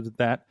ran into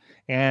that.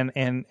 And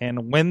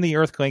when the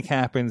earthquake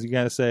happens, you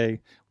got to say,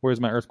 where's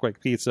my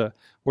earthquake pizza?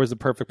 Where's the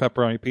perfect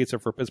pepperoni pizza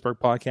for Pittsburgh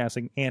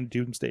podcasting and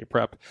Doomsday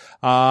Prep?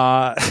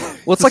 Well,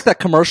 it's like that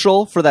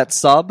commercial for that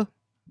sub.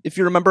 If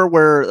you remember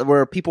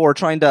where people are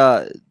trying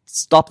to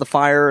stop the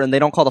fire and they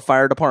don't call the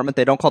fire department,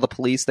 they don't call the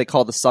police, they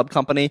call the sub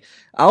company.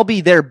 I'll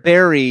be there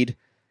buried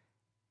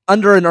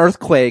under an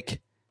earthquake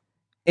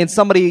and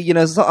somebody,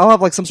 I'll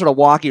have like some sort of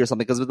walkie or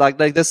something because like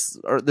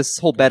this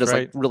whole bed is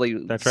like really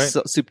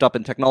souped up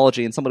in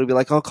technology, and somebody will be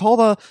like, "Oh, call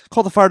the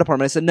fire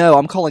department." I said, "No,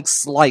 I'm calling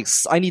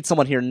Slice. I need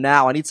someone here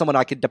now. I need someone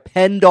I can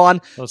depend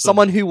on,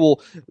 someone who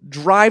will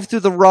drive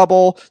through the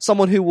rubble,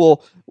 someone who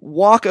will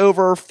walk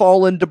over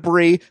fallen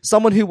debris,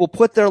 someone who will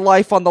put their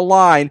life on the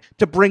line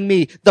to bring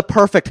me the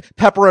perfect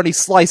pepperoni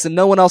slice, and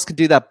no one else can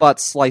do that but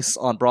Slice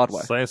on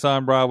Broadway." Slice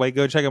on Broadway.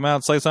 Go check them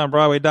out.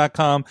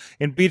 SliceOnBroadway.com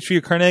in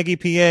Beachview, Carnegie,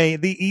 PA,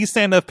 the east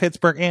end of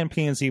Pittsburgh and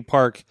PNC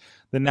Park,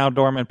 the now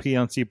dormant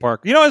PNC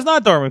Park. It's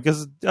not dormant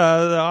because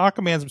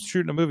Aquaman's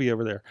shooting a movie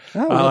over there.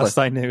 Oh, really? Last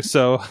I knew.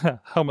 So,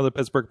 home of the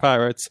Pittsburgh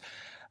Pirates.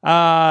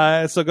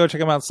 So go check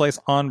them out,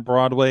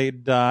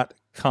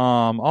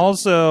 SliceOnBroadway.com.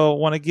 Also,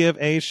 want to give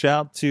a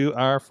shout to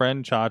our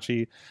friend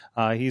Chachi.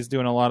 He's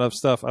doing a lot of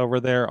stuff over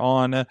there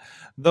on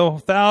the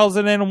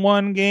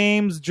 1001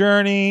 Games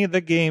Journey,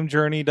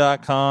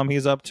 thegamejourney.com.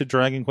 He's up to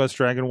Dragon Quest,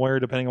 Dragon Warrior,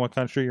 depending on what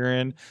country you're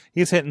in.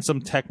 He's hitting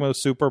some Tecmo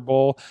Super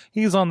Bowl.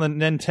 He's on the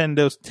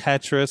Nintendo's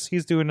Tetris.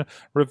 He's doing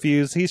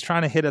reviews. He's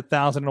trying to hit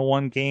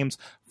 1001 games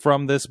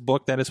from this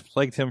book that has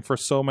plagued him for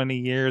so many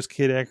years.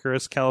 Kid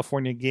Icarus,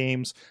 California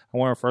Games. I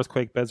wonder if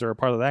Earthquake Beds are a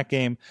part of that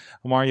game.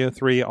 Mario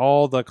 3,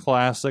 all the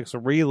classics.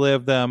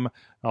 Relive them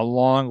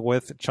along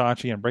with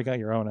Chachi and break out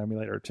your own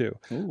emulator too.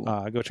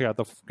 Go check out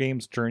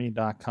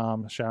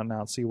thegamesjourney.com. Shouting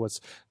out, see what's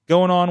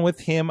going on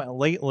with him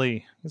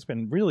lately. He's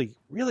been really,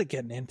 really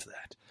getting into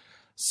that.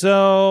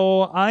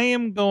 So I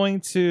am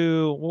going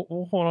to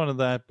we'll hold on to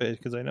that bit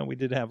because I know we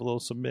did have a little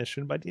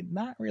submission, but I did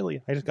not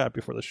really. I just got it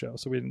before the show,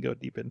 so we didn't go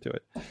deep into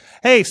it.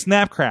 Hey,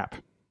 Snapcrap.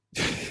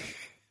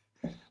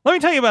 Let me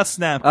tell you about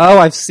Snap. Oh,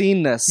 I've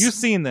seen this. You've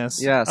seen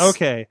this? Yes.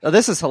 Okay. Oh,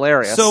 this is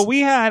hilarious. So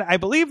we had, I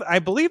believe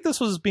this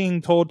was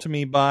being told to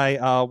me by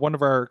one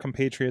of our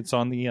compatriots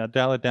on the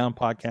Dial It Down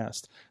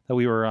podcast that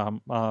we were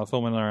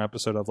filming our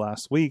episode of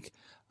last week.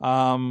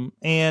 And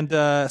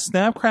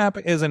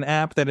Snapcrap is an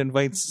app that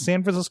invites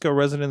San Francisco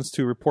residents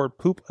to report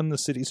poop on the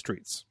city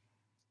streets.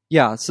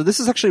 Yeah, so this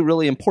is actually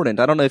really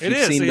important. I don't know if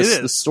you've seen this.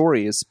 The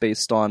story is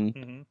based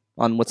on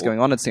on what's going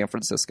on in San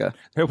Francisco.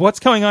 What's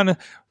going on?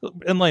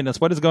 Enlighten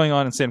us. What is going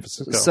on in San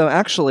Francisco? So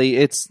actually,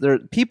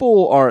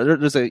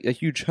 there's a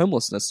huge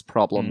homelessness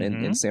problem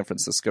in San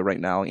Francisco right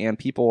now, and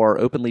people are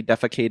openly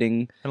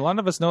defecating. And a lot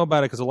of us know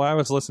about it because a lot of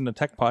us listen to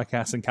tech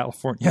podcasts in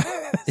California.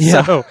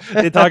 Yeah. So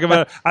they talk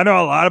about. I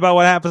know a lot about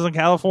what happens in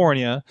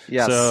California.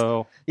 Yes.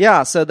 So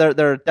yeah, so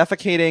they're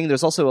defecating.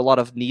 There's also a lot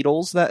of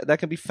needles that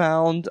can be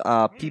found.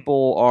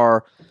 People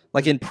are.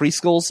 Like in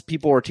preschools,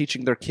 people are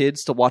teaching their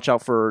kids to watch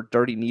out for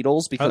dirty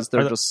needles because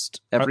they're just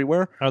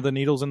everywhere. Are the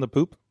needles in the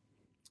poop?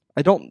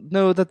 I don't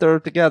know that they're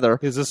together.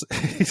 Is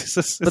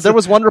this But there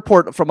was one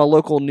report from a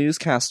local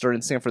newscaster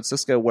in San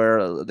Francisco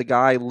where the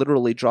guy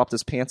literally dropped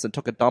his pants and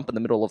took a dump in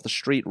the middle of the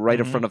street right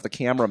in front of the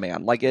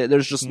cameraman. Like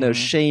there's just no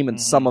shame in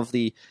some of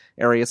the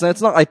areas. And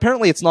it's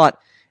not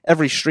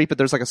every street, but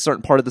there's like a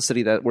certain part of the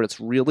city where it's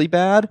really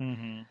bad.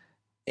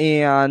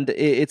 And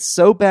it's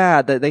so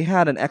bad that they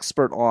had an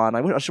expert on. I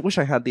wish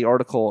I had the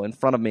article in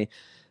front of me.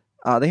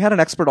 They had an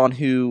expert on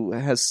who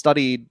has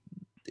studied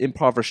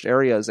impoverished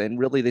areas, and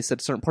really they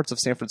said certain parts of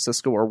San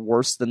Francisco are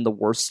worse than the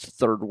worst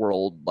third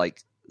world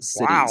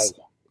cities. Wow.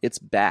 It's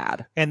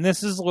bad. And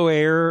this is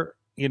where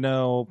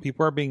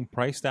people are being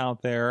priced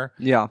out there.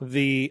 Yeah.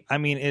 It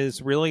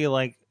is really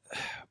like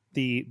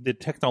the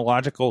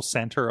technological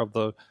center of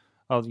the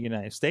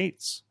United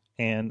States.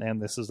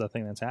 And this is the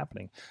thing that's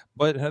happening.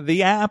 But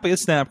the app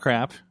is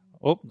Snapcrap.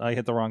 Oh, I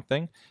hit the wrong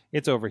thing.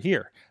 It's over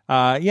here.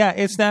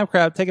 It's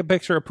Snapcrap. Take a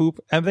picture of poop.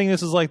 I think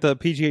this is like the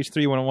PGH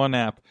 311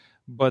 app.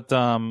 But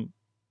I'm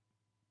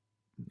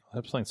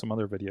playing some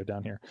other video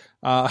down here.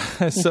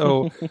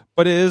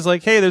 But it is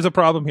like, hey, there's a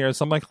problem here.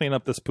 Somebody clean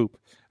up this poop.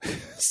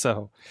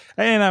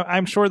 And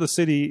I'm sure the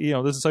city,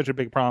 this is such a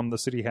big problem. The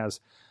city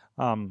has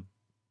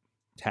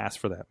task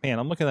for that. Man,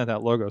 I'm looking at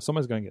that logo.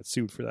 Somebody's going to get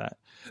sued for that.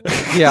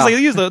 Yeah.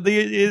 It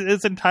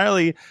is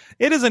entirely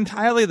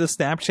the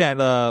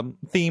Snapchat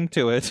theme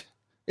to it.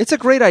 It's a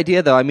great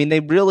idea, though. I mean, they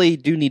really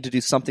do need to do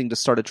something to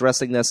start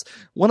addressing this.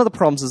 One of the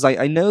problems is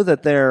I know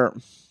that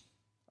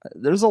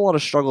there's a lot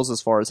of struggles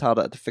as far as how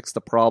to fix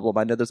the problem.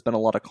 I know there's been a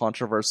lot of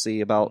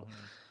controversy about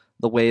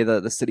the way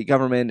that the city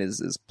government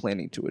is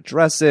planning to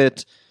address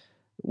it.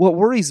 What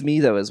worries me,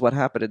 though, is what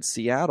happened in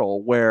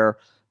Seattle, where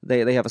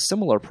they have a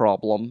similar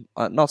problem.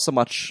 Not so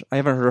much, I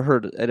haven't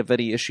heard of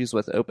any issues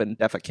with open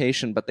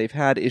defecation, but they've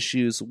had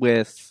issues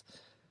with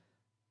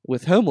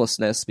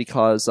homelessness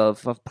because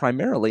of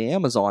primarily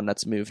Amazon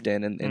that's moved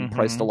in and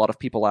priced a lot of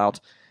people out.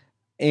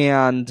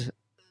 And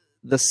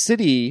the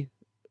city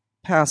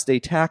passed a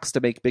tax to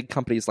make big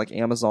companies like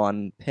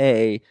Amazon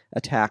pay a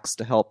tax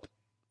to help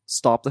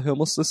stop the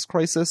homelessness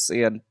crisis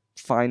and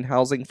find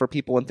housing for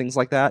people and things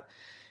like that.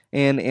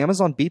 And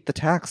Amazon beat the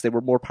tax. They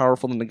were more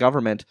powerful than the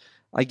government.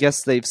 I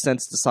guess they've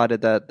since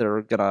decided that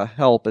they're going to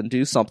help and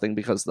do something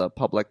because the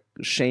public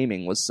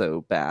shaming was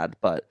so bad.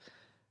 But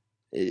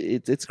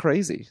it's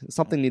crazy.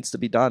 Something needs to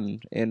be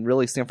done. And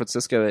really, San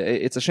Francisco,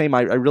 it's a shame.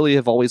 I really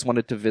have always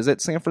wanted to visit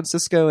San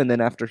Francisco. And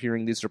then after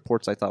hearing these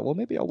reports, I thought, well,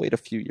 maybe I'll wait a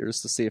few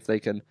years to see if they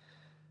can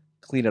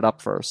clean it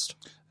up first.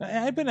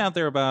 I've been out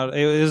there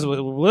it was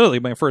literally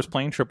my first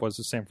plane trip was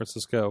to San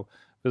Francisco,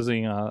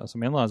 visiting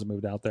some in-laws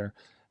moved out there.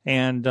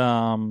 And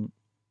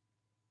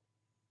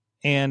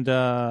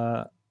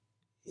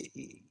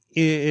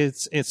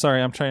it's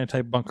sorry, I'm trying to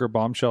type bunker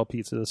bombshell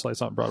pizza to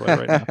slice on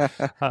Broadway right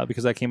now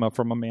because that came up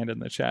from Amanda in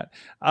the chat.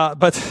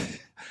 But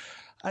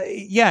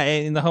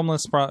and the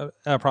homeless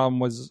problem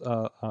was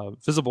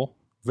visible,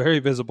 very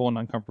visible and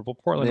uncomfortable.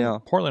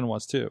 Portland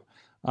was too.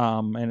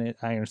 And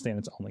I understand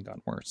it's only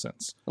gotten worse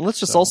since. And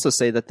let's just also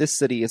say that this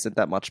city isn't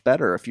that much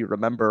better. If you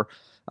remember,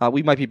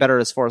 we might be better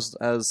as far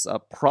as a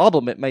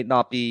problem. It might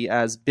not be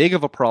as big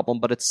of a problem,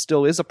 but it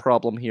still is a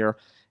problem here.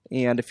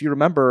 And if you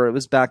remember, it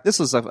was this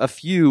was a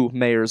few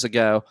mayors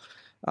ago,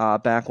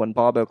 back when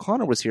Bob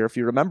O'Connor was here. If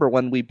you remember,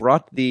 when we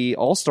brought the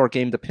All-Star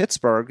game to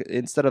Pittsburgh,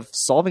 instead of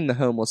solving the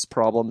homeless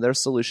problem, their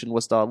solution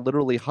was to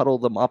literally huddle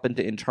them up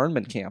into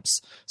internment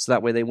camps, so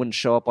that way they wouldn't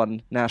show up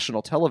on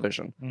national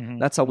television.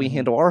 That's how we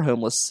handle our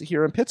homeless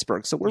here in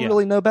Pittsburgh. So we're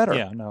really no better.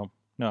 Yeah, no,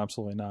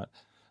 absolutely not.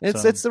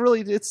 It's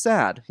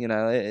sad. You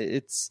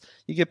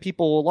get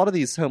people. A lot of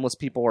these homeless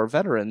people are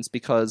veterans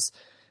because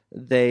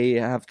they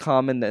have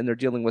come and they're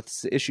dealing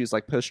with issues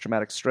like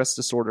post-traumatic stress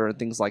disorder and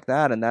things like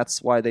that, and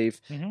that's why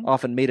they've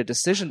often made a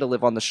decision to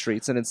live on the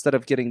streets. And instead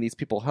of getting these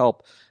people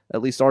help,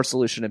 at least our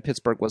solution in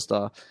Pittsburgh was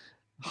to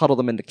huddle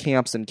them into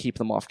camps and keep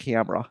them off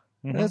camera.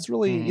 And it's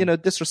really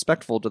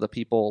disrespectful to the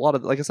people.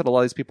 Like I said, a lot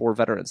of these people were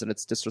veterans, and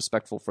it's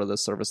disrespectful for the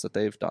service that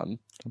they've done.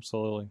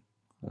 Absolutely.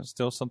 There's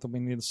still something we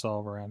need to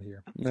solve around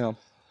here. Yeah.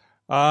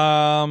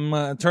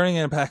 Turning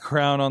it back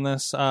around on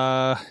this,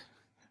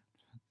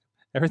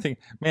 everything,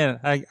 man,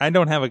 I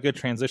don't have a good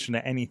transition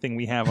to anything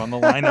we have on the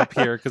lineup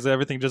here because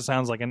everything just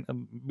sounds like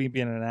me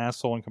being an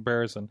asshole in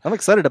comparison. I'm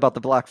excited about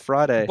the Black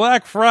Friday.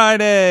 Black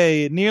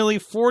Friday! Nearly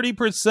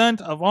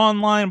 40% of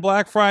online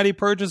Black Friday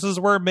purchases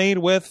were made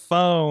with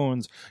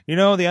phones. They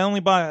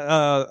only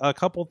buy a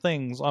couple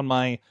things on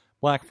my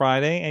Black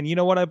Friday, and you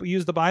know what I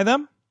use to buy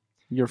them?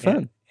 Your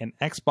phone. An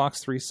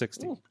Xbox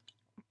 360.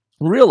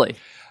 Really?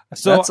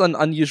 So that's an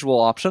unusual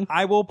option.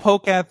 I will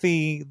poke at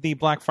the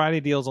Black Friday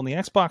deals on the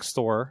Xbox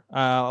store.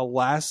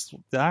 Last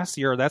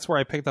year, that's where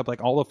I picked up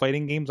like all the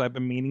fighting games I've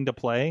been meaning to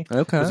play.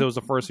 Okay. Because it was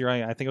the first year.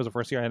 I think it was the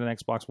first year I had an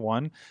Xbox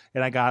One,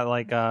 and I got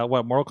like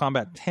Mortal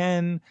Kombat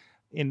 10,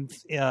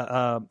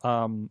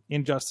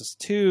 Injustice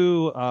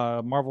 2,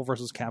 Marvel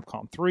vs.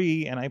 Capcom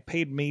 3, and I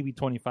paid maybe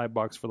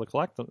 $25 for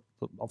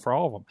for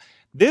all of them.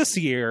 This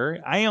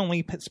year, I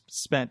only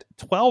spent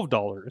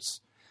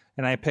 $12,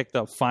 and I picked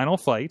up Final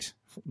Fight,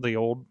 the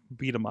old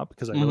beat 'em up,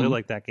 because I really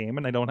like that game,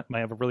 and I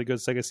have a really good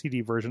Sega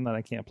CD version that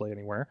I can't play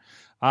anywhere.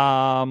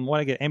 What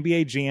I get,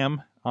 NBA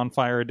Jam on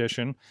Fire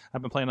Edition.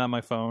 I've been playing on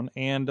my phone,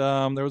 and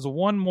there was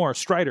one more,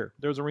 Strider.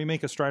 There was a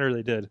remake of Strider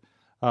they did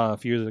a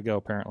few years ago.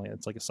 Apparently,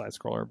 it's like a side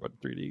scroller but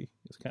 3D,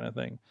 this kind of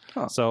thing.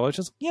 Huh. So it's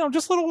just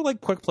just little like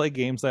quick play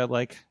games that I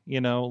like.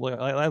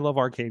 I love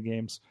arcade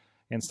games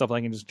and stuff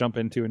I can just jump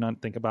into and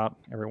not think about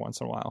every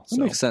once in a while. So,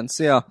 That makes sense.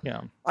 Yeah.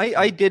 Yeah.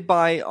 I did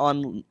buy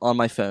on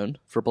my phone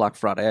for Black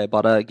Friday. I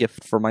bought a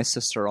gift for my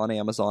sister on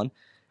Amazon.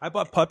 I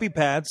bought puppy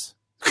pads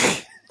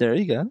There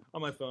you go.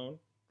 on my phone.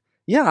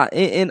 Yeah,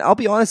 and I'll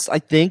be honest, I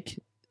think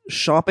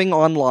shopping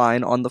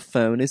online on the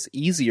phone is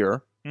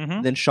easier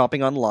than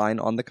shopping online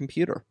on the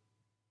computer.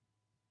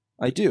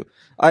 I do.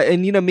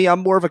 And you know me, I'm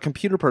more of a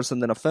computer person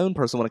than a phone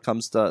person when it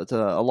comes to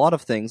a lot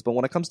of things. But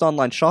when it comes to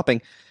online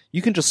shopping,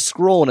 you can just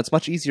scroll, and it's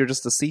much easier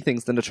just to see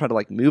things than to try to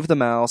like move the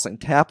mouse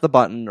and tap the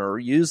button or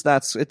use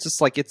that.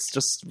 It's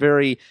just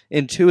very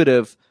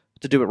intuitive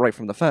to do it right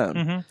from the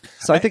phone.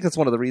 So I think that's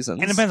one of the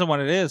reasons. It depends on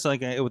what it is.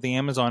 Like with the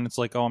Amazon, it's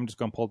like, oh, I'm just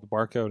going to pull up the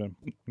barcode and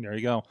there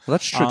you go. Well,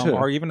 that's true too.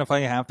 Or even if I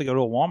have to go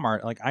to a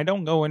Walmart, like I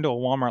don't go into a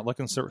Walmart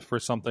looking for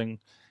something.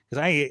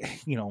 Because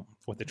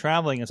with the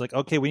traveling, it's like,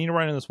 okay, we need to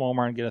run into this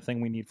Walmart and get a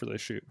thing we need for this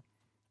shoot,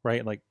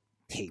 right? Like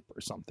tape or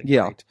something.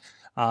 Yeah.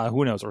 Right?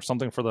 Who knows? Or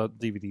something for the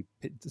DVD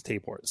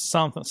tape or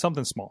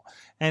something small.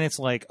 And it's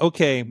like,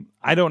 okay,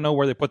 I don't know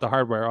where they put the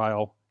hardware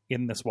aisle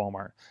in this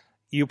Walmart.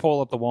 You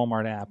pull up the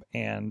Walmart app,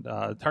 and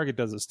Target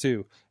does this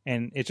too.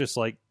 And it's just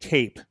like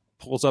tape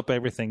pulls up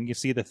everything. You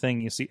see the thing.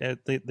 You see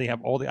they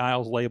have all the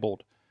aisles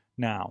labeled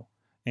now.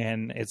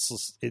 And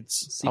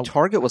it's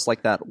Target was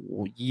like that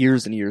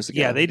years and years ago.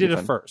 Yeah, they did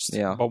it first.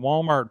 Yeah, but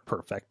Walmart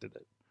perfected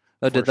it.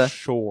 Oh, did they?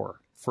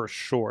 For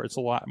sure, it's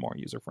a lot more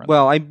user friendly.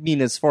 Well, I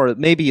mean, as far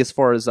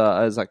as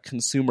a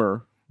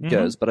consumer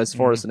goes, but as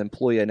far as an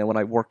employee, I know when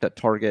I worked at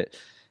Target,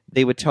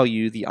 they would tell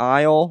you the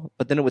aisle,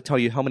 but then it would tell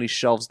you how many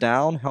shelves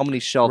down, how many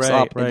shelves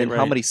up, and then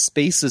how many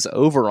spaces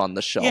over on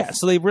the shelf. Yeah,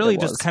 so they really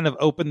just kind of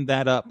opened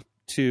that up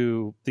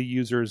to the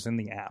users in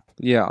the app.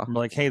 Yeah. I'm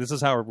like, hey, this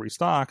is how we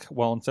restock.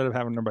 Well, instead of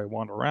having everybody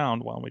wander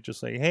around, why don't we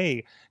just say,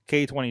 hey,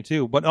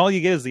 K22? But all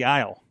you get is the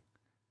aisle.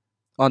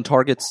 On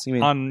Targets, you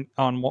mean?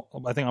 On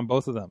I think on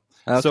both of them.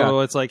 Okay. So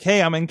it's like,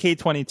 hey, I'm in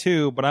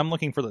K22, but I'm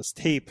looking for this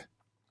tape.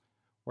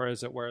 Where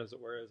is it?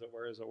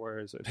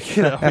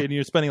 And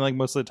you're spending like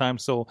most of the time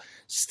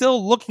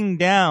still looking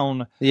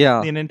down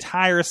an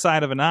entire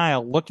side of an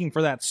aisle looking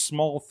for that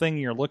small thing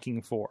you're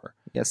looking for.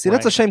 Yeah, see,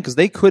 that's a shame because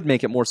they could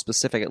make it more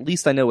specific. At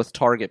least I know with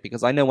Target,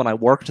 because I know when I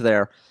worked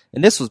there,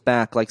 and this was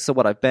back,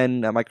 I've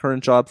been at my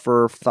current job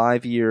for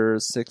 5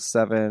 years, 6,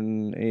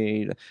 7,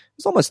 8. It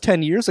was almost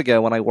 10 years ago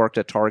when I worked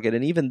at Target,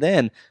 and even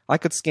then, I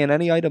could scan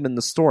any item in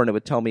the store, and it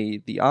would tell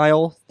me the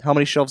aisle, how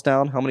many shelves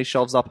down, how many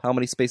shelves up, how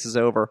many spaces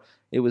over.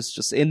 It was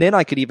just, and then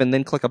I could even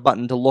then click a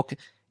button to look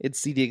and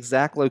see the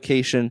exact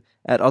location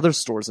at other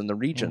stores in the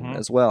region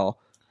as well,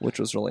 which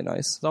was really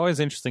nice. It's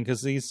always interesting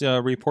because these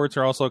reports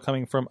are also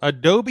coming from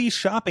Adobe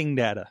shopping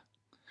data.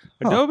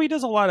 Adobe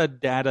does a lot of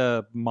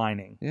data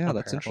mining. Yeah,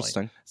 apparently. That's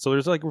interesting. So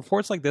there's like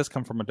reports like this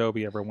come from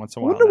Adobe every once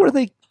in a while. I wonder where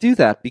they do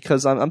that,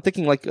 because I'm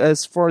thinking like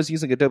as far as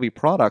using Adobe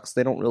products,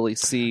 they don't really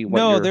see what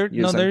you're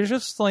using. No, they're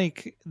just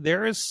like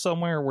there is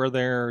somewhere where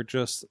they're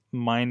just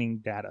mining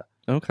data.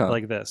 Okay.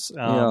 Like this,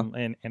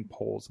 and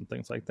polls and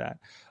things like that.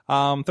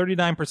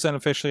 39%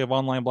 officially of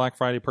online Black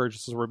Friday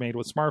purchases were made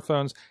with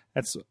smartphones.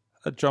 That's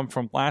a jump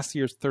from last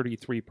year's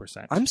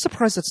 33%. I'm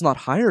surprised it's not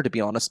higher, to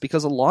be honest,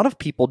 because a lot of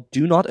people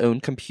do not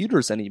own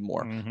computers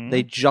anymore.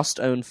 They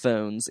just own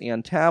phones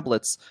and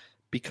tablets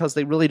because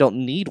they really don't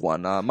need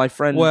one. My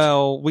friend...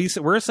 Well,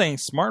 we're saying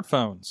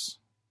smartphones.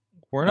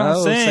 We're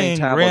not saying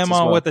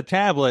grandma with a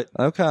tablet.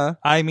 Okay.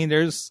 I mean,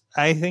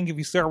 I think if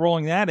you start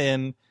rolling that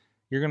in,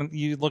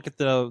 you look at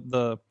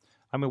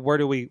where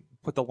do we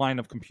put the line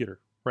of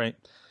computer, right?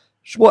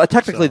 Well,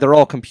 technically they're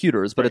all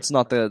computers, but it's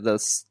not the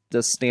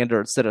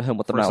standard sit at home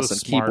with the mouse and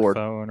keyboard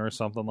or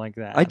something like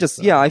that. I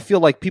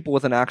feel like people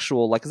with an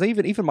actual because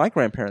even my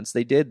grandparents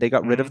they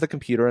got rid of the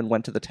computer and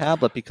went to the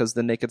tablet because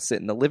then they could sit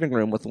in the living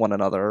room with one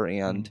another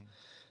and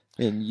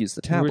use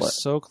the tablet. We were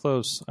so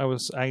close.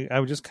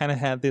 I just kind of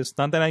had this,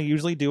 not that I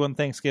usually do on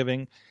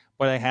Thanksgiving,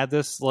 but I had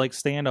this like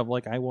stand of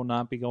like I will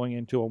not be going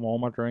into a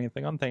Walmart or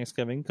anything on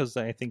Thanksgiving because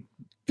I think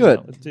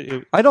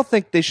good. I don't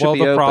think they should. Well,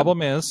 be the open.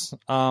 problem is,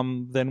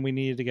 then we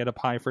needed to get a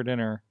pie for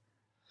dinner,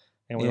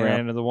 and we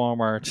ran into the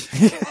Walmart.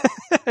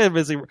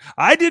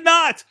 I did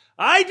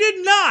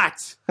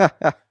not.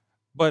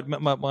 but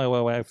my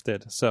wife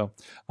did. So,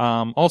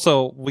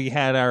 also we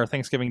had our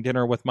Thanksgiving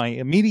dinner with my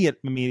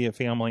immediate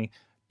family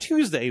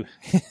Tuesday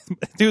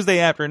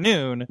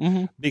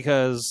afternoon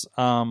because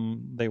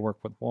they work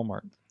with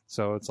Walmart.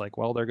 So it's like,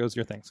 well, there goes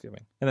your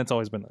Thanksgiving, and it's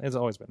always been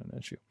an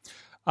issue.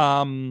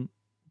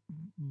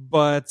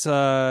 But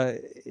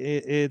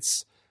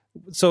it's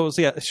so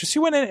yeah. She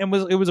went in and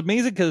it was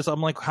amazing because I'm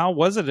like, how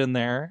was it in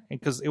there?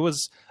 Because it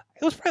was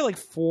probably like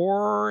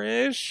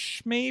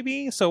 4-ish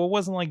maybe, so it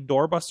wasn't like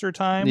doorbuster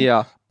time.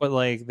 Yeah, but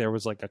like there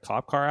was like a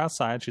cop car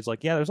outside. She's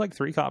like, yeah, there's like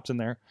 3 cops in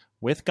there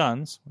with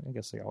guns. I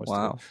guess they always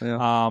do.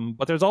 Yeah.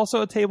 But there's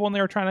also a table and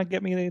they were trying to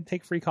get me to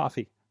take free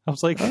coffee. I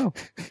was like, oh,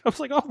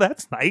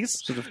 that's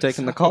nice. Should have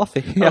taken the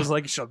coffee. I was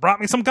like, should have brought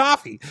me some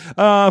coffee.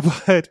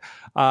 But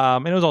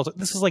and it was also,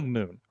 this is like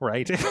Moon,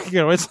 right? It's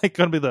like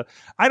going to be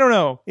I don't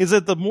know. Is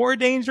it the more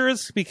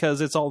dangerous because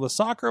it's all the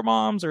soccer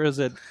moms, or is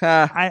it?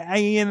 That's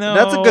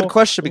a good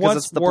question because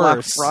it's the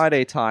worse? Black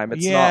Friday time.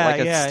 It's not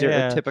like a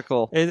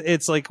stereotypical.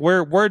 It's like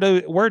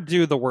where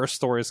do the worst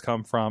stories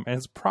come from? And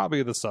it's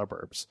probably the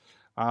suburbs,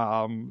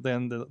 than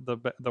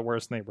the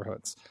worst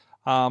neighborhoods.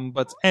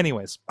 But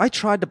anyways, I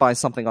tried to buy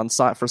something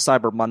for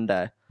Cyber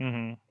Monday,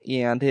 mm-hmm.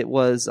 and it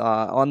was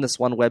on this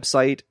one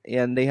website,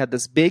 and they had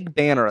this big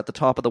banner at the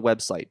top of the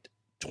website,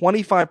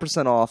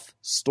 25% off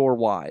store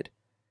wide.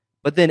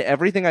 But then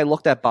everything I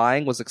looked at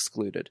buying was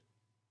excluded.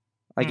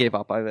 I gave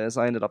up. I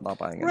ended up not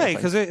buying it. Right,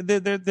 because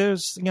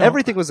there's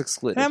everything was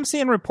excluded. I'm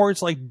seeing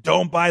reports like,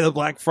 don't buy the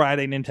Black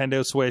Friday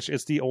Nintendo Switch.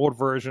 It's the old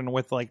version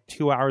with like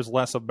 2 hours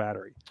less of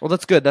battery. Well,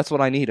 that's good. That's what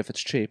I need if it's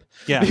cheap.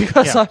 Yeah,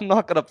 because I'm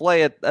not going to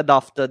play it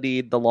enough to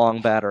need the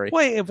long battery.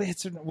 Well,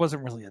 it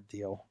wasn't really a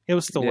deal. It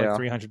was still like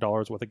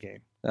 $300 worth of game.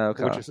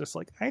 Okay. Which is just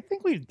like, I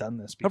think we've done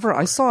this before. However,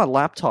 I saw a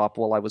laptop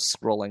while I was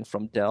scrolling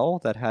from Dell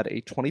that had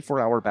a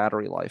 24-hour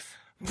battery life.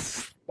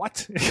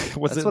 What?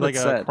 Was That's it like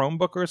a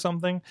Chromebook or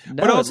something? No,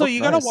 but also,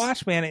 you nice. gotta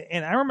watch, man.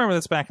 And I remember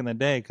this back in the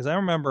day because I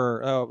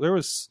remember there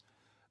was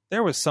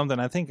something.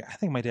 I think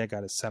my dad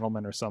got a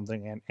settlement or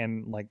something,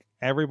 and like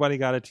everybody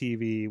got a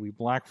TV. We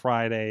Black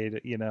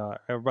Friday'd,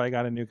 everybody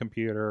got a new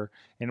computer,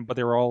 but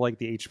they were all like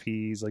the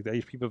HPs, like the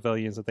HP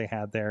Pavilions that they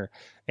had there,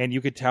 and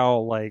you could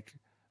tell like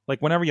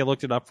whenever you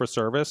looked it up for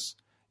service,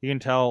 you can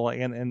tell.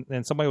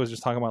 And somebody was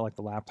just talking about like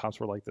the laptops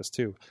were like this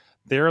too.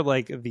 They're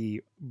like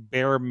the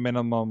bare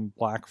minimum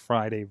Black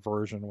Friday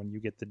version when you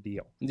get the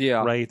deal.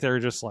 Yeah. Right? They're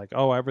just like,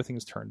 oh,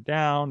 everything's turned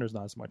down. There's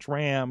not as much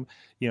RAM.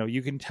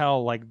 You can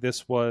tell like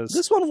this one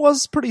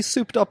was pretty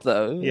souped up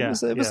though.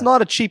 It was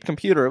not a cheap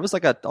computer. It was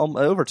like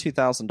over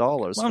 $2,000.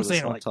 Well, I'm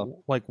saying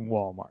like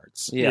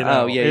Walmart's.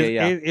 Yeah.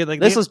 Yeah.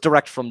 This is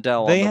direct from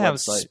Dell. They on the have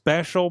website.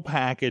 special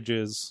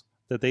packages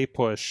that they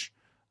push.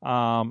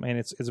 And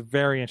it's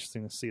very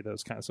interesting to see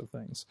those kinds of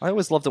things. I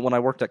always loved it when I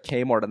worked at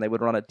Kmart and they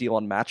would run a deal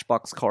on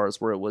Matchbox cars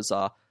where it was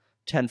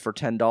 10 for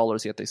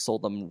 $10, yet they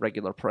sold them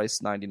regular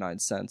price 99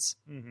 cents.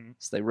 Mm-hmm.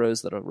 So they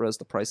rose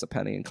the price a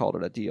penny and called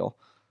it a deal.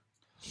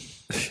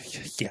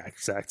 Yeah,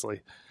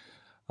 exactly.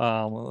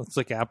 It's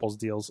like Apple's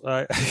deals.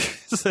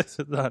 It's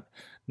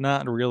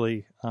not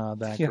really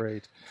that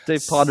great.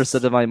 Dave Ponder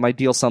said that my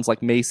deal sounds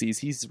like Macy's.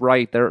 He's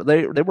right.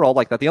 They were all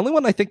like that. The only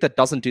one I think that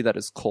doesn't do that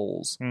is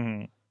Kohl's.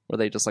 Mm-hmm. Where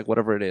they just like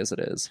whatever it is, it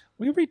is.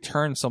 We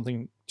returned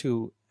something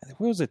to,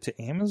 what was it,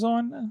 to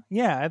Amazon?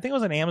 Yeah, I think it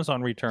was an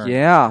Amazon return.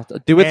 Yeah,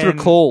 do it through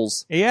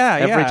Kohl's. Yeah,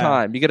 every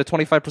time you get a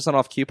 25%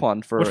 off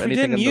coupon for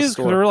anything in the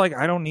store. We were like,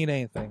 I don't need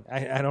anything.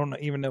 I don't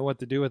even know what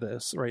to do with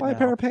this right now. Buy a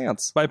pair of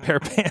pants.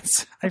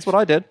 That's what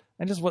I did.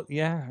 I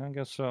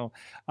guess so.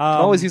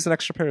 Always use an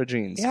extra pair of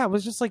jeans. Yeah, it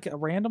was just like a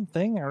random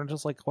thing. Or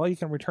just like, well, you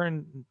can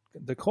return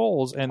the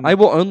Kohl's, and I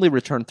will only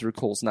return through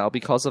Kohl's now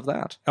because of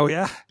that. Oh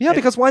yeah, yeah.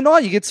 Because why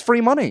not? You get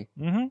free money.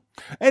 Mm-hmm.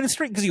 And it's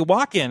strange because you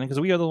walk in, because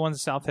we are the ones in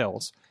South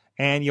Hills,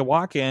 and you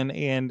walk in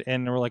and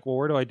we're like, well,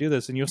 where do I do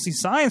this? And you'll see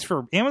signs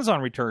for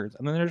Amazon returns,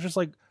 and then there's just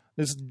like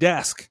this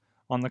desk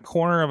on the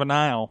corner of an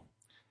aisle,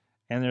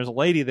 and there's a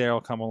lady there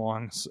will come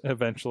along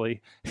eventually,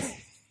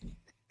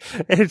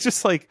 and it's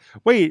just like,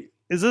 wait.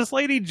 Is this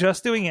lady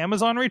just doing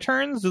Amazon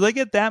returns? Do they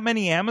get that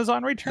many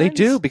Amazon returns? They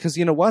do, because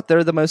you know what?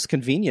 They're the most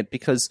convenient,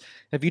 because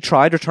have you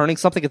tried returning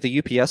something at the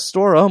UPS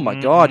store? Oh my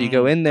God, you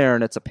go in there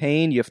and it's a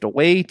pain. You have to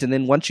wait. And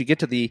then once you get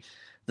to the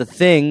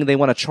thing, they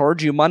want to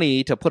charge you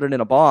money to put it in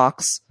a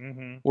box,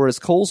 whereas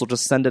Kohl's will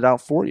just send it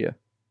out for you.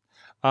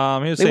 They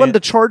wanted to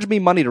charge me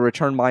money to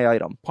return my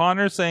item.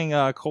 Ponder saying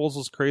Kohl's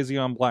was crazy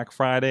on Black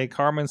Friday.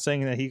 Carmen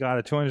saying that he got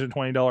a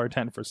 $220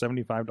 tent for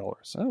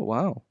 $75. Oh,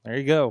 wow. There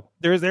you go.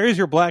 There's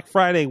your Black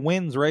Friday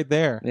wins right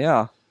there.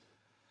 Yeah.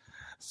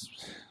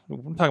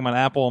 I'm talking about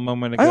Apple a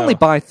moment ago. I only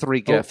buy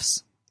 3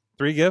 gifts.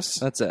 3 gifts?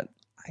 That's it.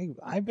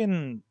 I've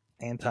been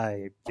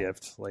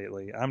anti-gift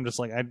lately. I'm just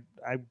like,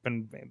 I've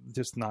been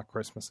just not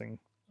Christmasing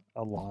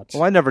a lot.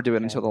 Well, I never do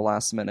it until the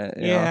last minute.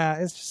 Yeah,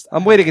 it's just...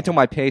 I'm waiting until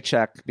my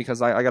paycheck because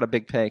I got a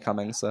big pay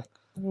coming. So,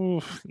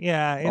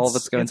 yeah, all of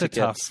it's going to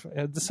tough.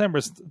 December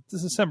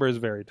is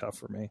very tough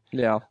for me.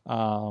 Yeah,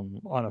 on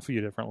a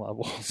few different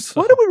levels.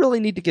 So. Why do we really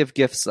need to give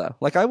gifts though?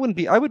 Like, I would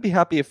be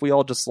happy if we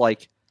all just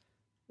like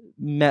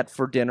met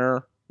for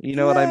dinner You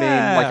know what I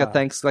mean?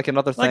 Like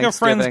another like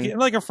Thanksgiving.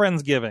 like a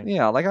Friendsgiving.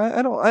 Yeah, like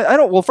I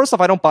don't. Well, first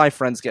off, I don't buy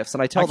friends gifts,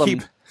 and I tell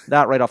them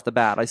that right off the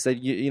bat. I said,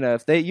 you know,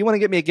 if you want to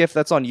get me a gift,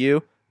 that's on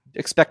you.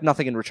 Expect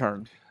nothing in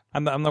return.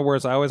 I'm the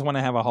worst. I always want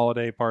to have a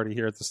holiday party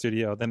here at the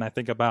studio. Then I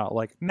think about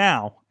like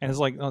now, and it's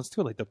like, oh, it's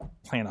too late to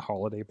plan a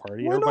holiday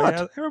party. Why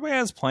not? Everybody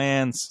has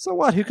plans. So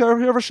what?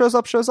 Whoever shows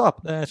up, shows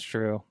up. That's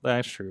true.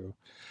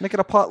 Make it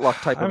a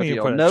potluck type of a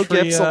deal. Put No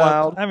gifts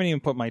allowed. I haven't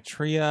even put my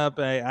tree up.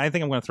 I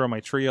think I'm going to throw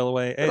my tree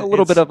away. A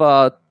little bit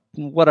of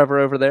whatever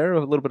over there, a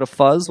little bit of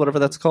fuzz, whatever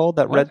that's called,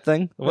 that red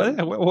thing. What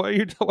are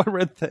you? What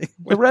red thing?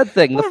 The red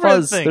thing, the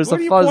fuzz. There's what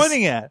a are fuzz. you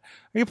pointing at?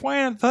 Are you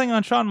pointing at the thing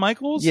on Shawn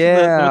Michaels?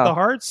 Yeah, with the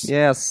hearts.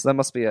 Yes, that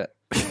must be it.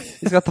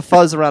 He's got the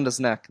fuzz around his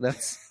neck.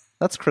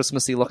 That's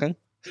Christmassy looking.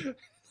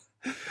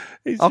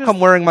 I'll come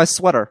wearing my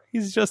sweater.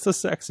 He's just a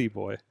sexy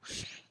boy.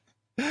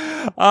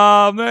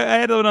 I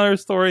had another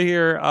story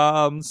here.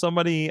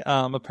 Somebody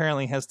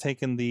apparently has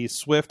taken the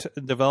Swift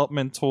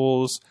development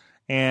tools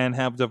and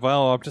have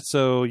developed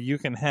so you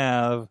can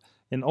have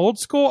an old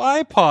school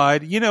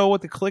iPod, you know,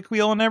 with the click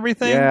wheel and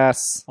everything.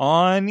 Yes.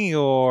 On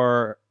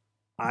your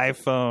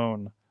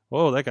iPhone.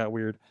 Whoa, that got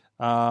weird.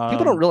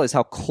 People don't realize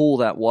how cool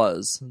that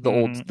was.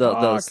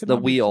 The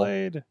wheel.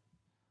 Why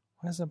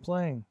is it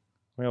playing?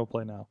 We'll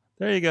play now.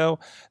 There you go.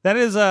 That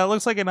is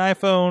looks like an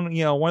iPhone,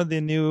 you know, one of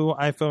the new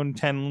iPhone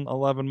 10,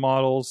 11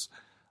 models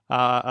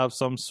of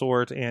some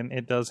sort, and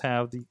it does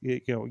have the,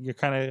 you know, you're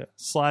kind of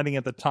sliding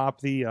at the top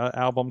of the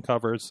album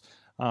covers,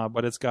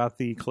 but it's got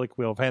the click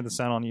wheel. If I had the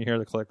sound on, you hear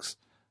the clicks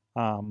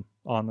on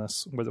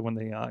this when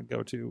they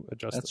go to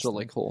adjust. That's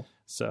really cool.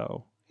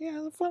 So.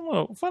 Yeah, fun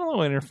little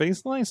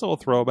interface, nice little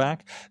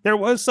throwback. There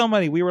was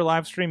somebody, we were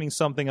live streaming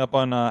something up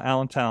on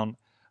Allentown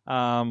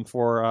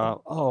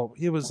for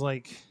it was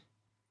like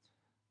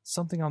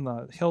something on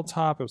the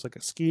hilltop. It was like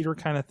a skeeter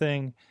kind of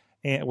thing,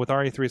 and with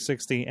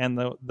RE360, and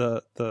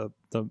the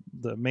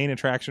main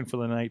attraction for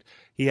the night.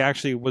 He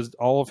actually was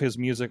all of his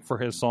music for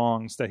his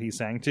songs that he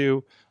sang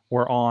to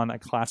were on a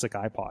classic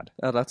iPod.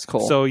 Oh, that's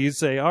cool. So you'd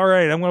say, all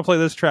right, I'm going to play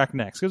this track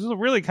next, because it was a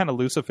really kind of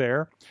loose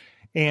affair.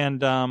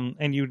 And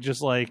you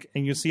just like,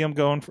 and you see him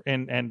going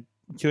and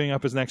queuing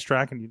up his next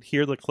track, and you'd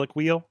hear the click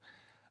wheel,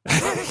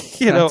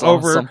 you know,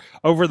 awesome.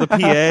 over the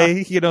PA,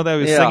 you know, that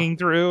was singing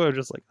through. I was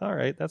just like, all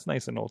right, that's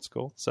nice and old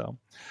school. So,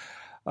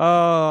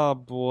 oh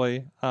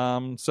boy.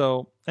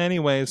 So,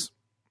 anyways,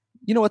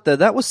 you know what?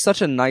 That was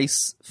such a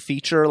nice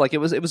feature. Like it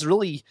was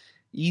really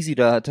easy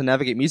to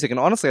navigate music,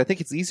 and honestly, I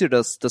think it's easier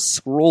to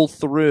scroll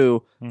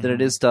through than it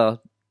is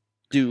to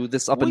do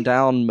this up and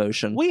down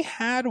motion. We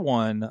had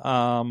one.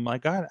 I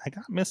got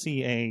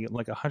Missy a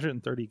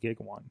 130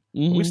 gig one.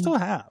 We still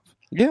have.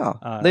 Yeah,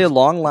 they are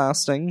long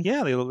lasting.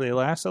 Yeah, they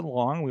lasted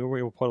long. We were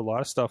able to put a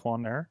lot of stuff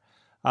on there.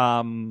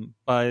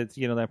 But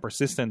you know, that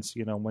persistence,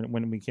 you know,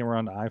 when we came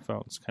around to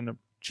iPhones, kind of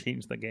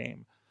changed the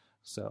game.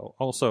 So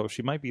also,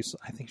 she might be.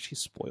 I think she's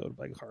spoiled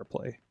by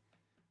CarPlay.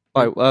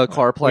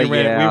 CarPlay,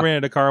 we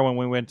rented a car when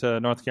we went to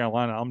North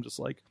Carolina. I'm just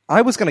like,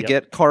 I was going to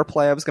get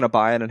CarPlay. I was going to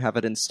buy it and have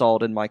it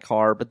installed in my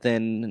car. But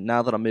then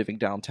now that I'm moving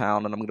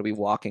downtown and I'm going to be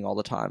walking all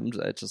the time,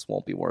 it just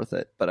won't be worth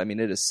it. But I mean,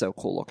 it is so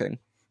cool looking.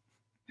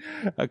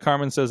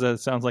 Carmen says that it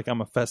sounds like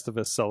I'm a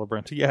Festivus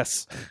celebrant.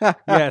 Yes.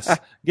 Yes.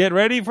 Get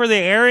ready for the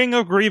airing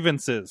of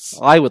grievances.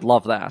 I would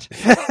love that.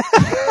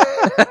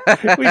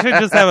 We should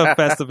just have a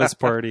Festivus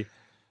party.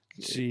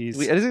 Jeez.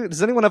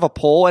 Does anyone have a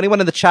poll? Anyone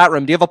in the chat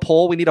room? Do you have a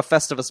poll? We need a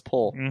Festivus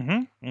poll.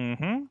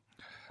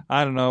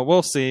 I don't know.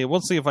 We'll see.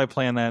 We'll see if I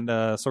plan that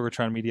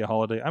Sorgatron Media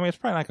holiday. I mean, it's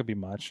probably not going to be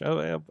much.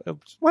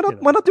 Why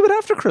not do it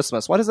after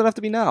Christmas? Why does it have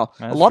to be now?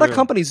 That's a lot true. of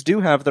companies do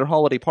have their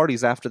holiday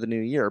parties after the New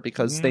Year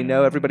because they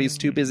know everybody's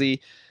too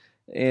busy,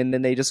 and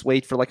then they just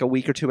wait for like a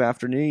week or two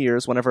after New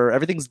Year's whenever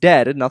everything's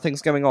dead and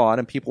nothing's going on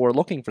and people are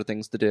looking for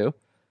things to do.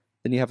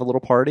 Then you have a little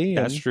party.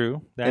 That's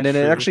true. And then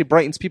it actually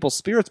brightens people's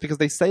spirits because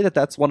they say that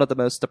that's one of the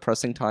most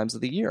depressing times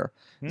of the year.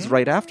 It's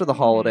right after the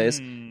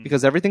holidays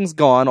because everything's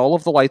gone. All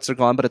of the lights are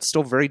gone, but it's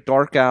still very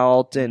dark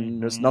out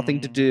and there's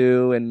nothing to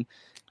do. And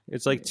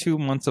it's like 2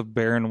 months of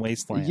barren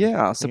wasteland.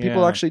 Yeah, so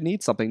people actually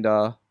need something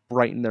to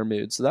brighten their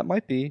mood. So that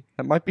might be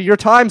your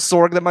time,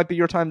 Sorg. That might be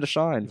your time to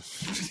shine.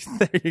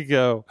 There you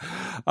go.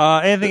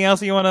 Anything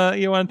else you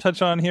wanna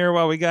touch on here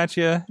while we got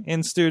you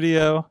in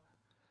studio?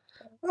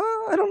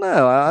 I don't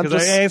know.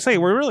 I say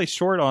we're really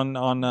short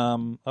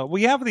on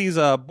we have these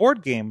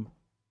board game.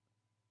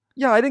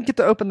 Yeah, I didn't get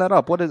to open that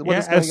up. What is going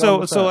on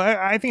with that?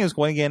 I think it's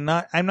going again.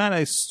 I'm not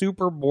a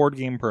super board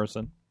game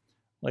person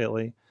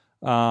lately,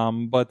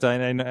 but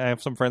I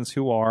have some friends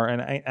who are, and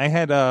I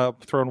had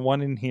thrown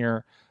one in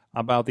here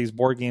about these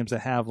board games that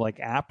have like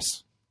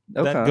apps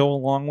that go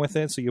along with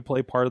it, so you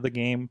play part of the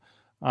game.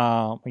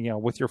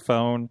 With your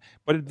phone,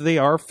 but they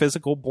are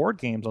physical board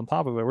games on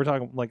top of it. We're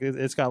talking like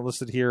it's got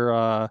listed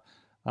here.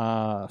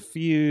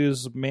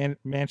 Fuse,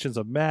 Mansions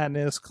of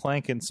Madness,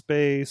 Clank in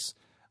Space.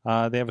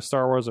 They have a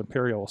Star Wars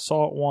Imperial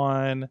Assault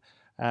one.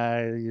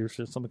 There's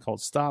something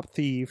called Stop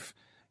Thief.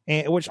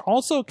 and which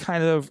also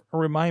kind of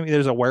remind me.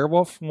 There's a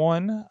werewolf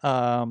one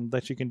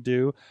that you can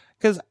do,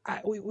 because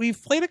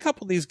we've played a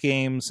couple of these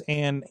games,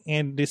 and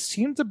it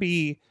seemed to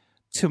be,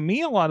 to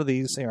me, a lot of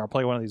these. I'll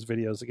play one of these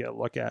videos to get a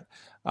look at.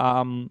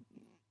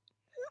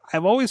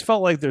 I've always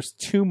felt like there's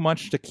too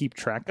much to keep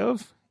track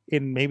of,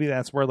 and maybe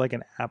that's where like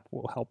an app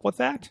will help with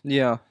that.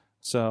 Yeah.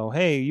 So,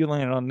 hey, you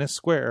landed on this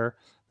square.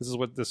 This is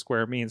what this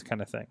square means,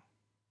 kind of thing.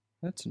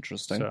 That's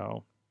interesting.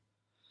 So,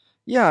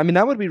 yeah, I mean,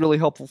 that would be really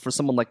helpful for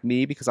someone like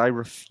me, because I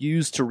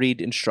refuse to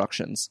read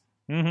instructions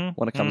when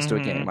it comes to a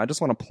game. I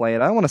just want to play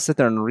it. I don't want to sit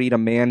there and read a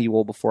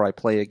manual before I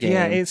play a game.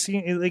 Yeah,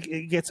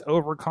 it gets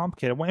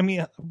overcomplicated. I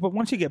mean, but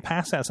once you get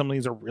past that, some of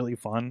these are really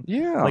fun.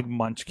 Yeah. Like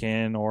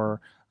Munchkin or,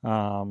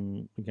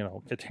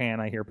 Catan,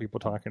 I hear people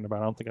talking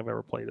about. I don't think I've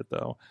ever played it,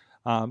 though.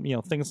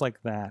 Things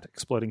like that.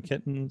 Exploding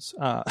Kittens.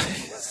 And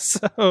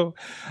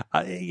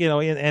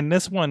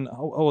this one,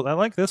 I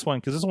like this one,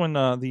 because this one,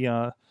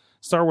 the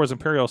Star Wars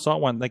Imperial Assault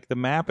one, like the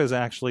map is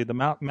actually, the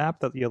map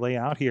that you lay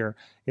out here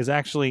is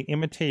actually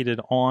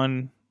imitated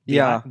on the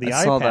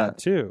iPad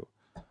too.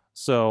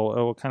 So it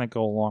will kind of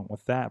go along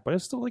with that, but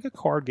it's still like a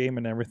card game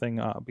and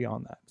everything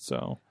beyond that.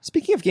 So,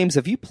 speaking of games,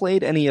 have you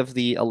played any of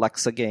the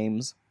Alexa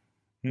games?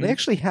 They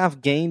actually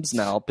have games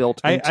now built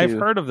into I've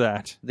heard of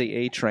that. The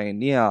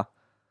A-Train, yeah.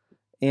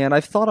 And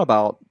I've thought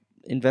about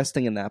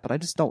investing in that, but I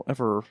just don't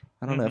know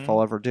if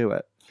I'll ever do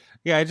it.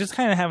 Yeah, I just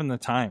kind of having the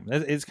time.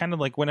 It's kind of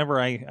like whenever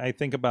I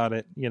think about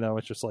it,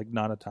 it's just like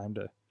not a time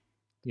to,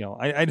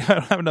 I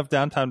don't have enough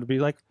downtime to be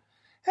like,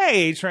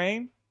 hey,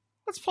 A-Train,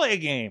 let's play a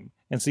game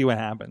and see what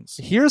happens.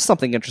 Here's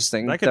something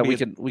interesting that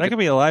could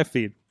be a live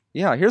feed.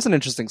 Yeah, here's an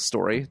interesting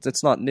story.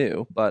 It's not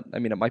new, but I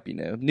mean, it might be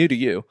new to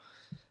you.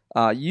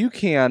 So you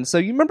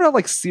remember how,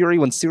 like, Siri,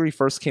 when Siri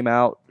first came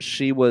out,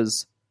 she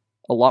was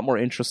a lot more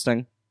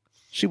interesting.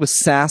 She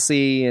was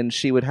sassy, and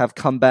she would have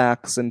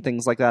comebacks and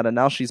things like that, and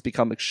now she's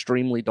become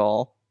extremely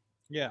dull.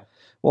 Yeah.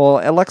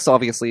 Well, Alexa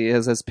obviously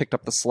has picked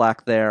up the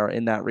slack there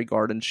in that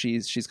regard, and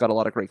she's got a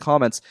lot of great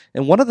comments.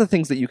 And one of the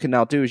things that you can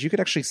now do is you can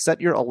actually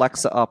set your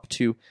Alexa up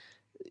to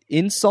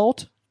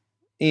insult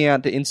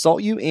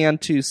you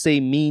and to say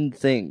mean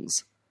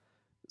things.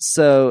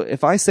 So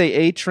if I say,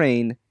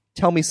 A-Train,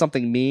 tell me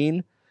something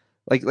mean,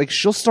 like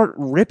she'll start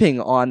ripping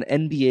on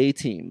NBA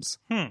teams.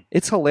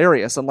 It's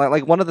hilarious. And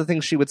like one of the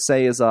things she would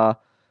say is, do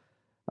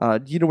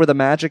you know where the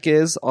Magic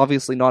is?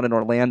 Obviously not in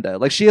Orlando.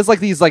 Like, she has like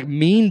these like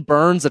mean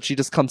burns that she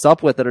just comes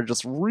up with that are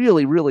just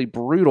really, really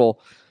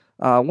brutal.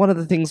 One of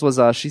the things was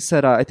she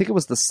said, I think it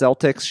was the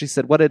Celtics. She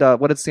said, what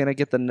did Santa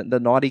get the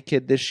naughty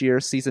kid this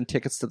year? Season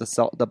tickets to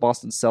the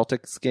Boston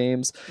Celtics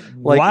games.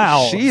 Like,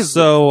 wow.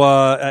 So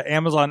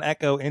Amazon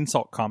Echo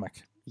insult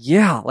comic.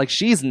 Yeah, like,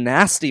 she's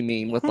nasty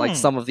mean with like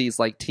some of these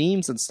like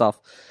teams and stuff.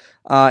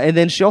 And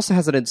then she also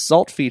has an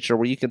insult feature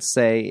where you can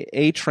say,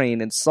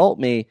 A-Train, insult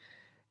me.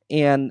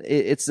 And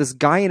it's this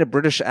guy in a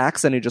British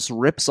accent who just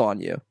rips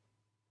on you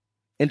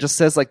and just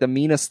says like the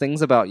meanest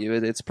things about you.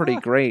 It's pretty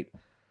great.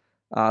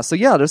 So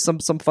yeah, there's some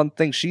fun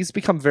things. She's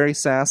become very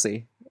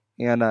sassy,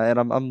 and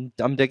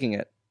I'm digging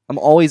it. I'm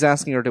always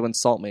asking her to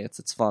insult me.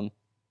 It's fun.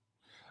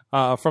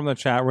 From the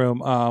chat room,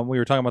 we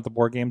were talking about the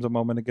board games a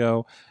moment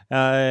ago,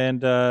 and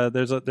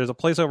there's a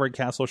place over at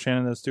Castle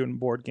Shannon that's doing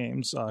board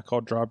games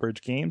called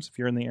Drawbridge Games. If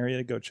you're in the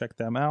area, go check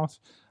them out.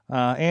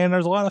 And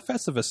there's a lot of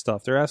Festivus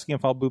stuff. They're asking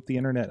if I'll boop the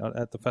internet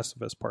at the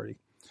Festivus party.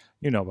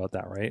 You know about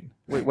that, right?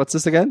 Wait, what's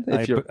this again?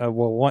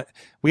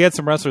 We had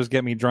some wrestlers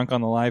get me drunk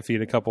on the live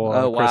feed a couple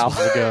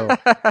Christmases ago,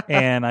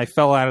 and I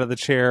fell out of the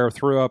chair,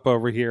 threw up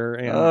over here,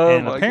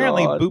 and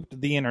apparently booped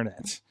the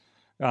internet.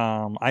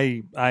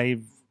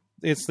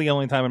 It's the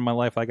only time in my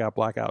life I got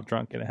blackout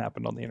drunk, and it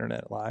happened on the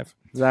internet live.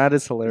 That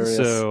is hilarious.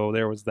 So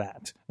there was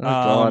that. Oh,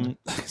 God.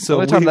 So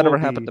the only time that ever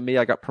happened to me,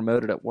 I got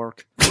promoted at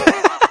work.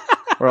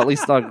 Or at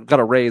least I got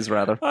a raise,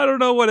 rather. I don't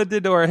know what it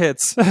did to our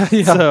hits.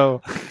 Yeah.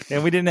 So,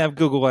 and we didn't have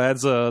Google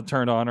Ads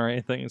turned on or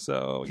anything.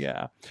 So,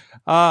 yeah.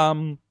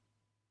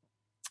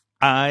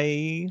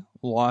 I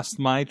lost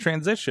my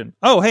transition.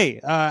 Oh,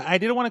 hey, I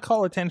did want to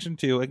call attention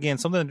to, again,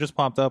 something that just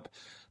popped up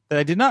that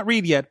I did not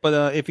read yet.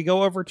 But if you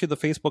go over to the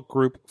Facebook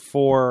group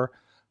for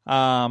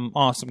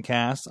Awesome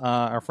Cast,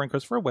 our friend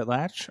Christopher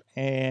Whitlatch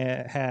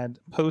had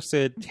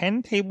posted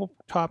 10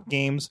 tabletop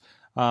games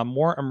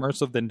more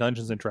immersive than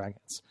Dungeons and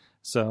Dragons.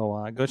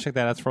 So go check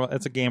that out.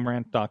 It's a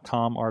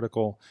GameRant.com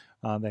article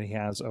that he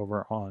has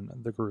over on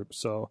the group.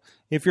 So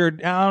if you're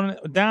down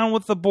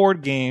with the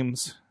board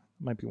games,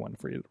 might be one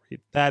for you to read.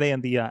 That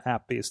and the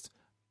app-based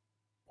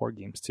board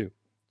games too.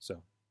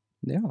 So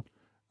yeah.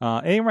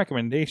 Any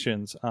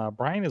recommendations?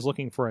 Brian is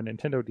looking for a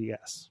Nintendo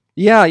DS.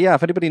 Yeah.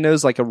 If anybody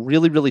knows like a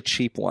really, really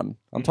cheap one,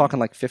 I'm talking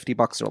like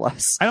 $50 or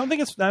less. I don't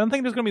think there's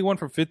going to be one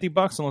for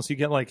 $50 unless you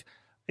get like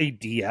a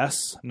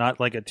DS, not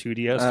like a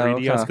 2DS,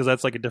 3DS, because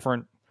that's like a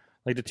different.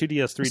 Like the 2DS,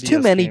 3DS. There's too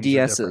many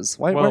DSs.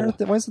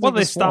 Why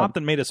they stopped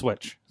and made a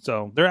Switch.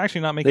 So they're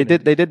actually not making.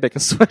 They did make a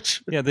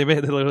Switch. Yeah, they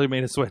literally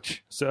made a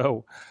Switch.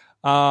 So,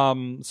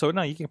 no,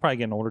 you can probably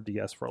get an older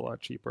DS for a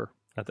lot cheaper.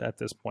 at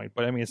this point.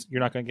 But I mean, you're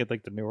not going to get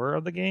like the newer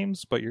of the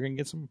games, but you're going to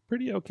get some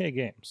pretty okay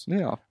games.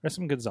 Yeah. There's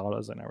some good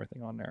Zeldas and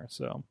everything on there.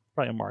 So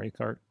probably a Mario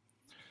Kart.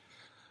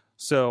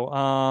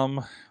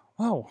 So,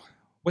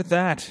 with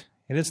that,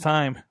 it is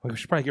time. We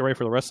should probably get ready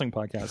for the wrestling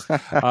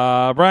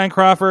podcast. Brian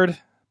Crawford,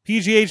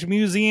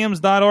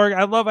 pghmuseums.org.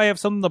 I have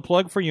something to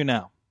plug for you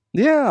now.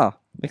 Yeah.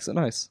 Makes it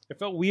nice. It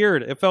felt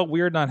weird. It felt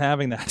weird not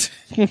having that.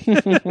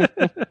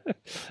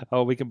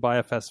 We can buy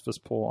a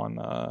Festivus pool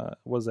on,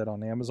 was that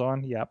on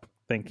Amazon? Yep.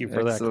 Thank you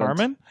for that,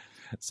 Carmen.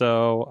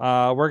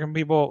 So, where can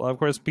people, of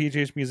course,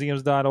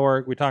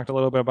 pghmuseums.org. We talked a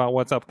little bit about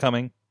what's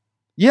upcoming.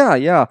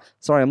 Yeah.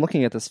 Sorry, I'm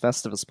looking at this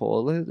Festivus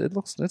poll.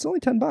 It's only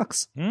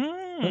 $10.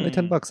 Only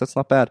 $10. That's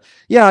not bad.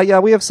 Yeah.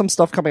 We have some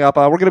stuff coming up.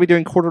 We're going to be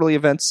doing quarterly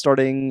events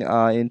starting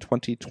in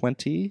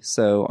 2020.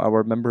 So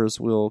our members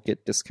will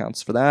get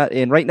discounts for that.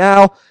 And right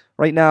now,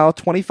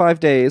 25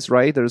 days,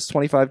 right? There's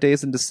 25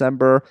 days in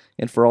December.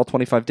 And for all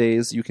 25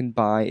 days, you can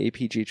buy a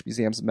PGH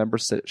Museums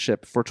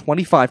membership for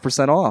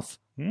 25% off.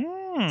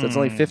 So it's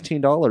only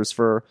 $15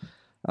 for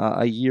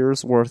a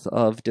year's worth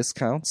of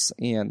discounts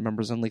and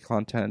members-only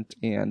content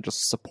and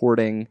just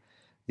supporting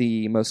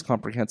the most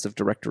comprehensive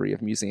directory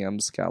of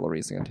museums,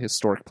 galleries, and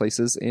historic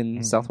places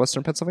in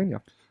southwestern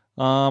Pennsylvania.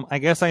 I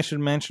guess I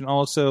should mention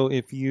also,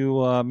 if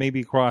you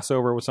maybe cross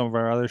over with some of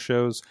our other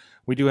shows,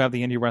 we do have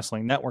the Indie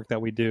Wrestling Network that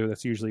we do.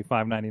 That's usually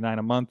 $5.99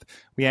 a month.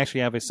 We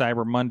actually have a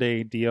Cyber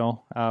Monday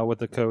deal with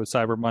the code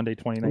Cyber Monday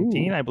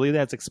 2019. Ooh. I believe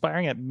that's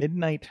expiring at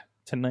midnight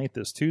tonight,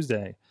 this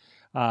Tuesday.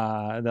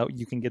 That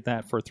you can get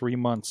that for 3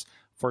 months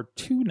for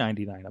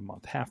 $2.99 a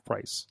month, half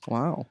price.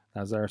 Wow.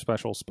 As our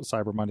special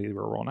Cyber Monday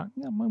we're rolling out.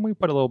 Yeah, we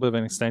put a little bit of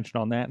an extension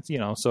on that,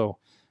 so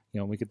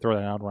we could throw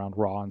that out around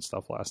Raw and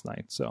stuff last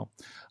night. So,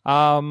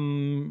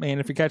 and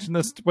if you're catching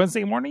this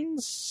Wednesday morning,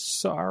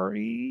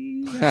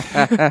 sorry.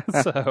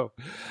 From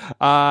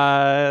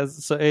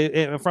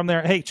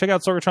there, hey, check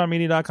out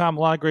SorgatronMedia.com. A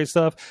lot of great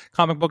stuff.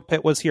 Comic Book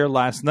Pit was here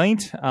last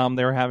night.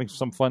 They were having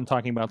some fun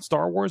talking about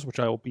Star Wars, which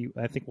I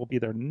think will be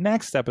their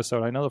next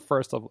episode. I know the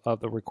first of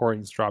the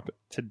recordings dropped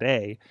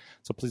today,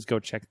 so please go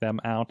check them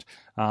out.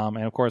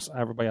 And of course,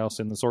 everybody else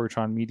in the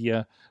Sorgatron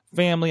Media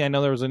family. I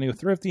know there was a new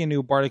Thrifty, a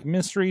new Bardic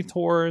Mystery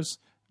Tours,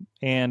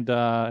 and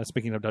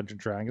speaking of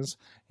Dungeons & Dragons,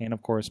 and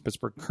of course,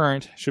 Pittsburgh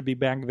Current should be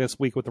back this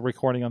week with the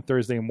recording on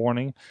Thursday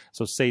morning,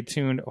 so stay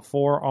tuned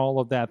for all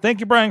of that. Thank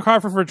you, Brian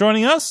Crawford, for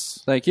joining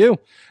us. Thank you.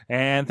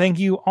 And thank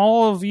you,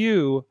 all of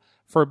you,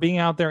 for being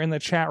out there in the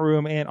chat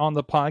room and on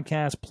the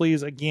podcast.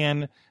 Please,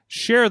 again,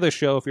 share the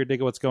show if you're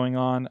digging what's going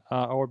on,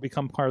 or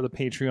become part of the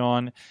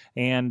Patreon,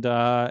 and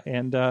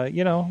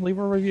leave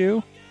a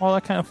review, all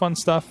that kind of fun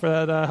stuff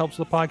that helps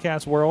the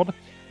podcast world.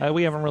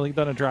 We haven't really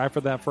done a drive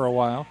for that for a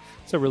while,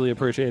 so really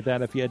appreciate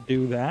that if you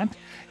do that.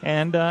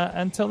 And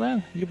until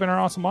then, you've been our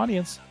awesome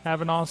audience.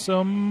 Have an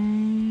awesome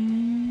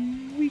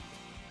week.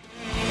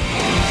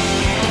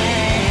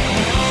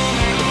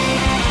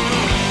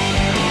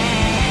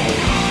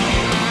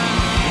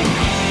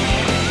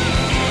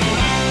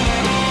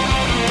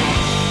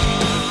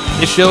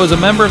 This show is a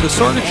member of the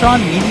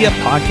Sorgatron Media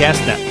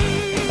Podcast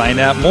Network. Find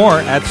out more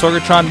at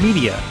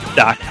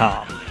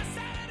sorgatronmedia.com.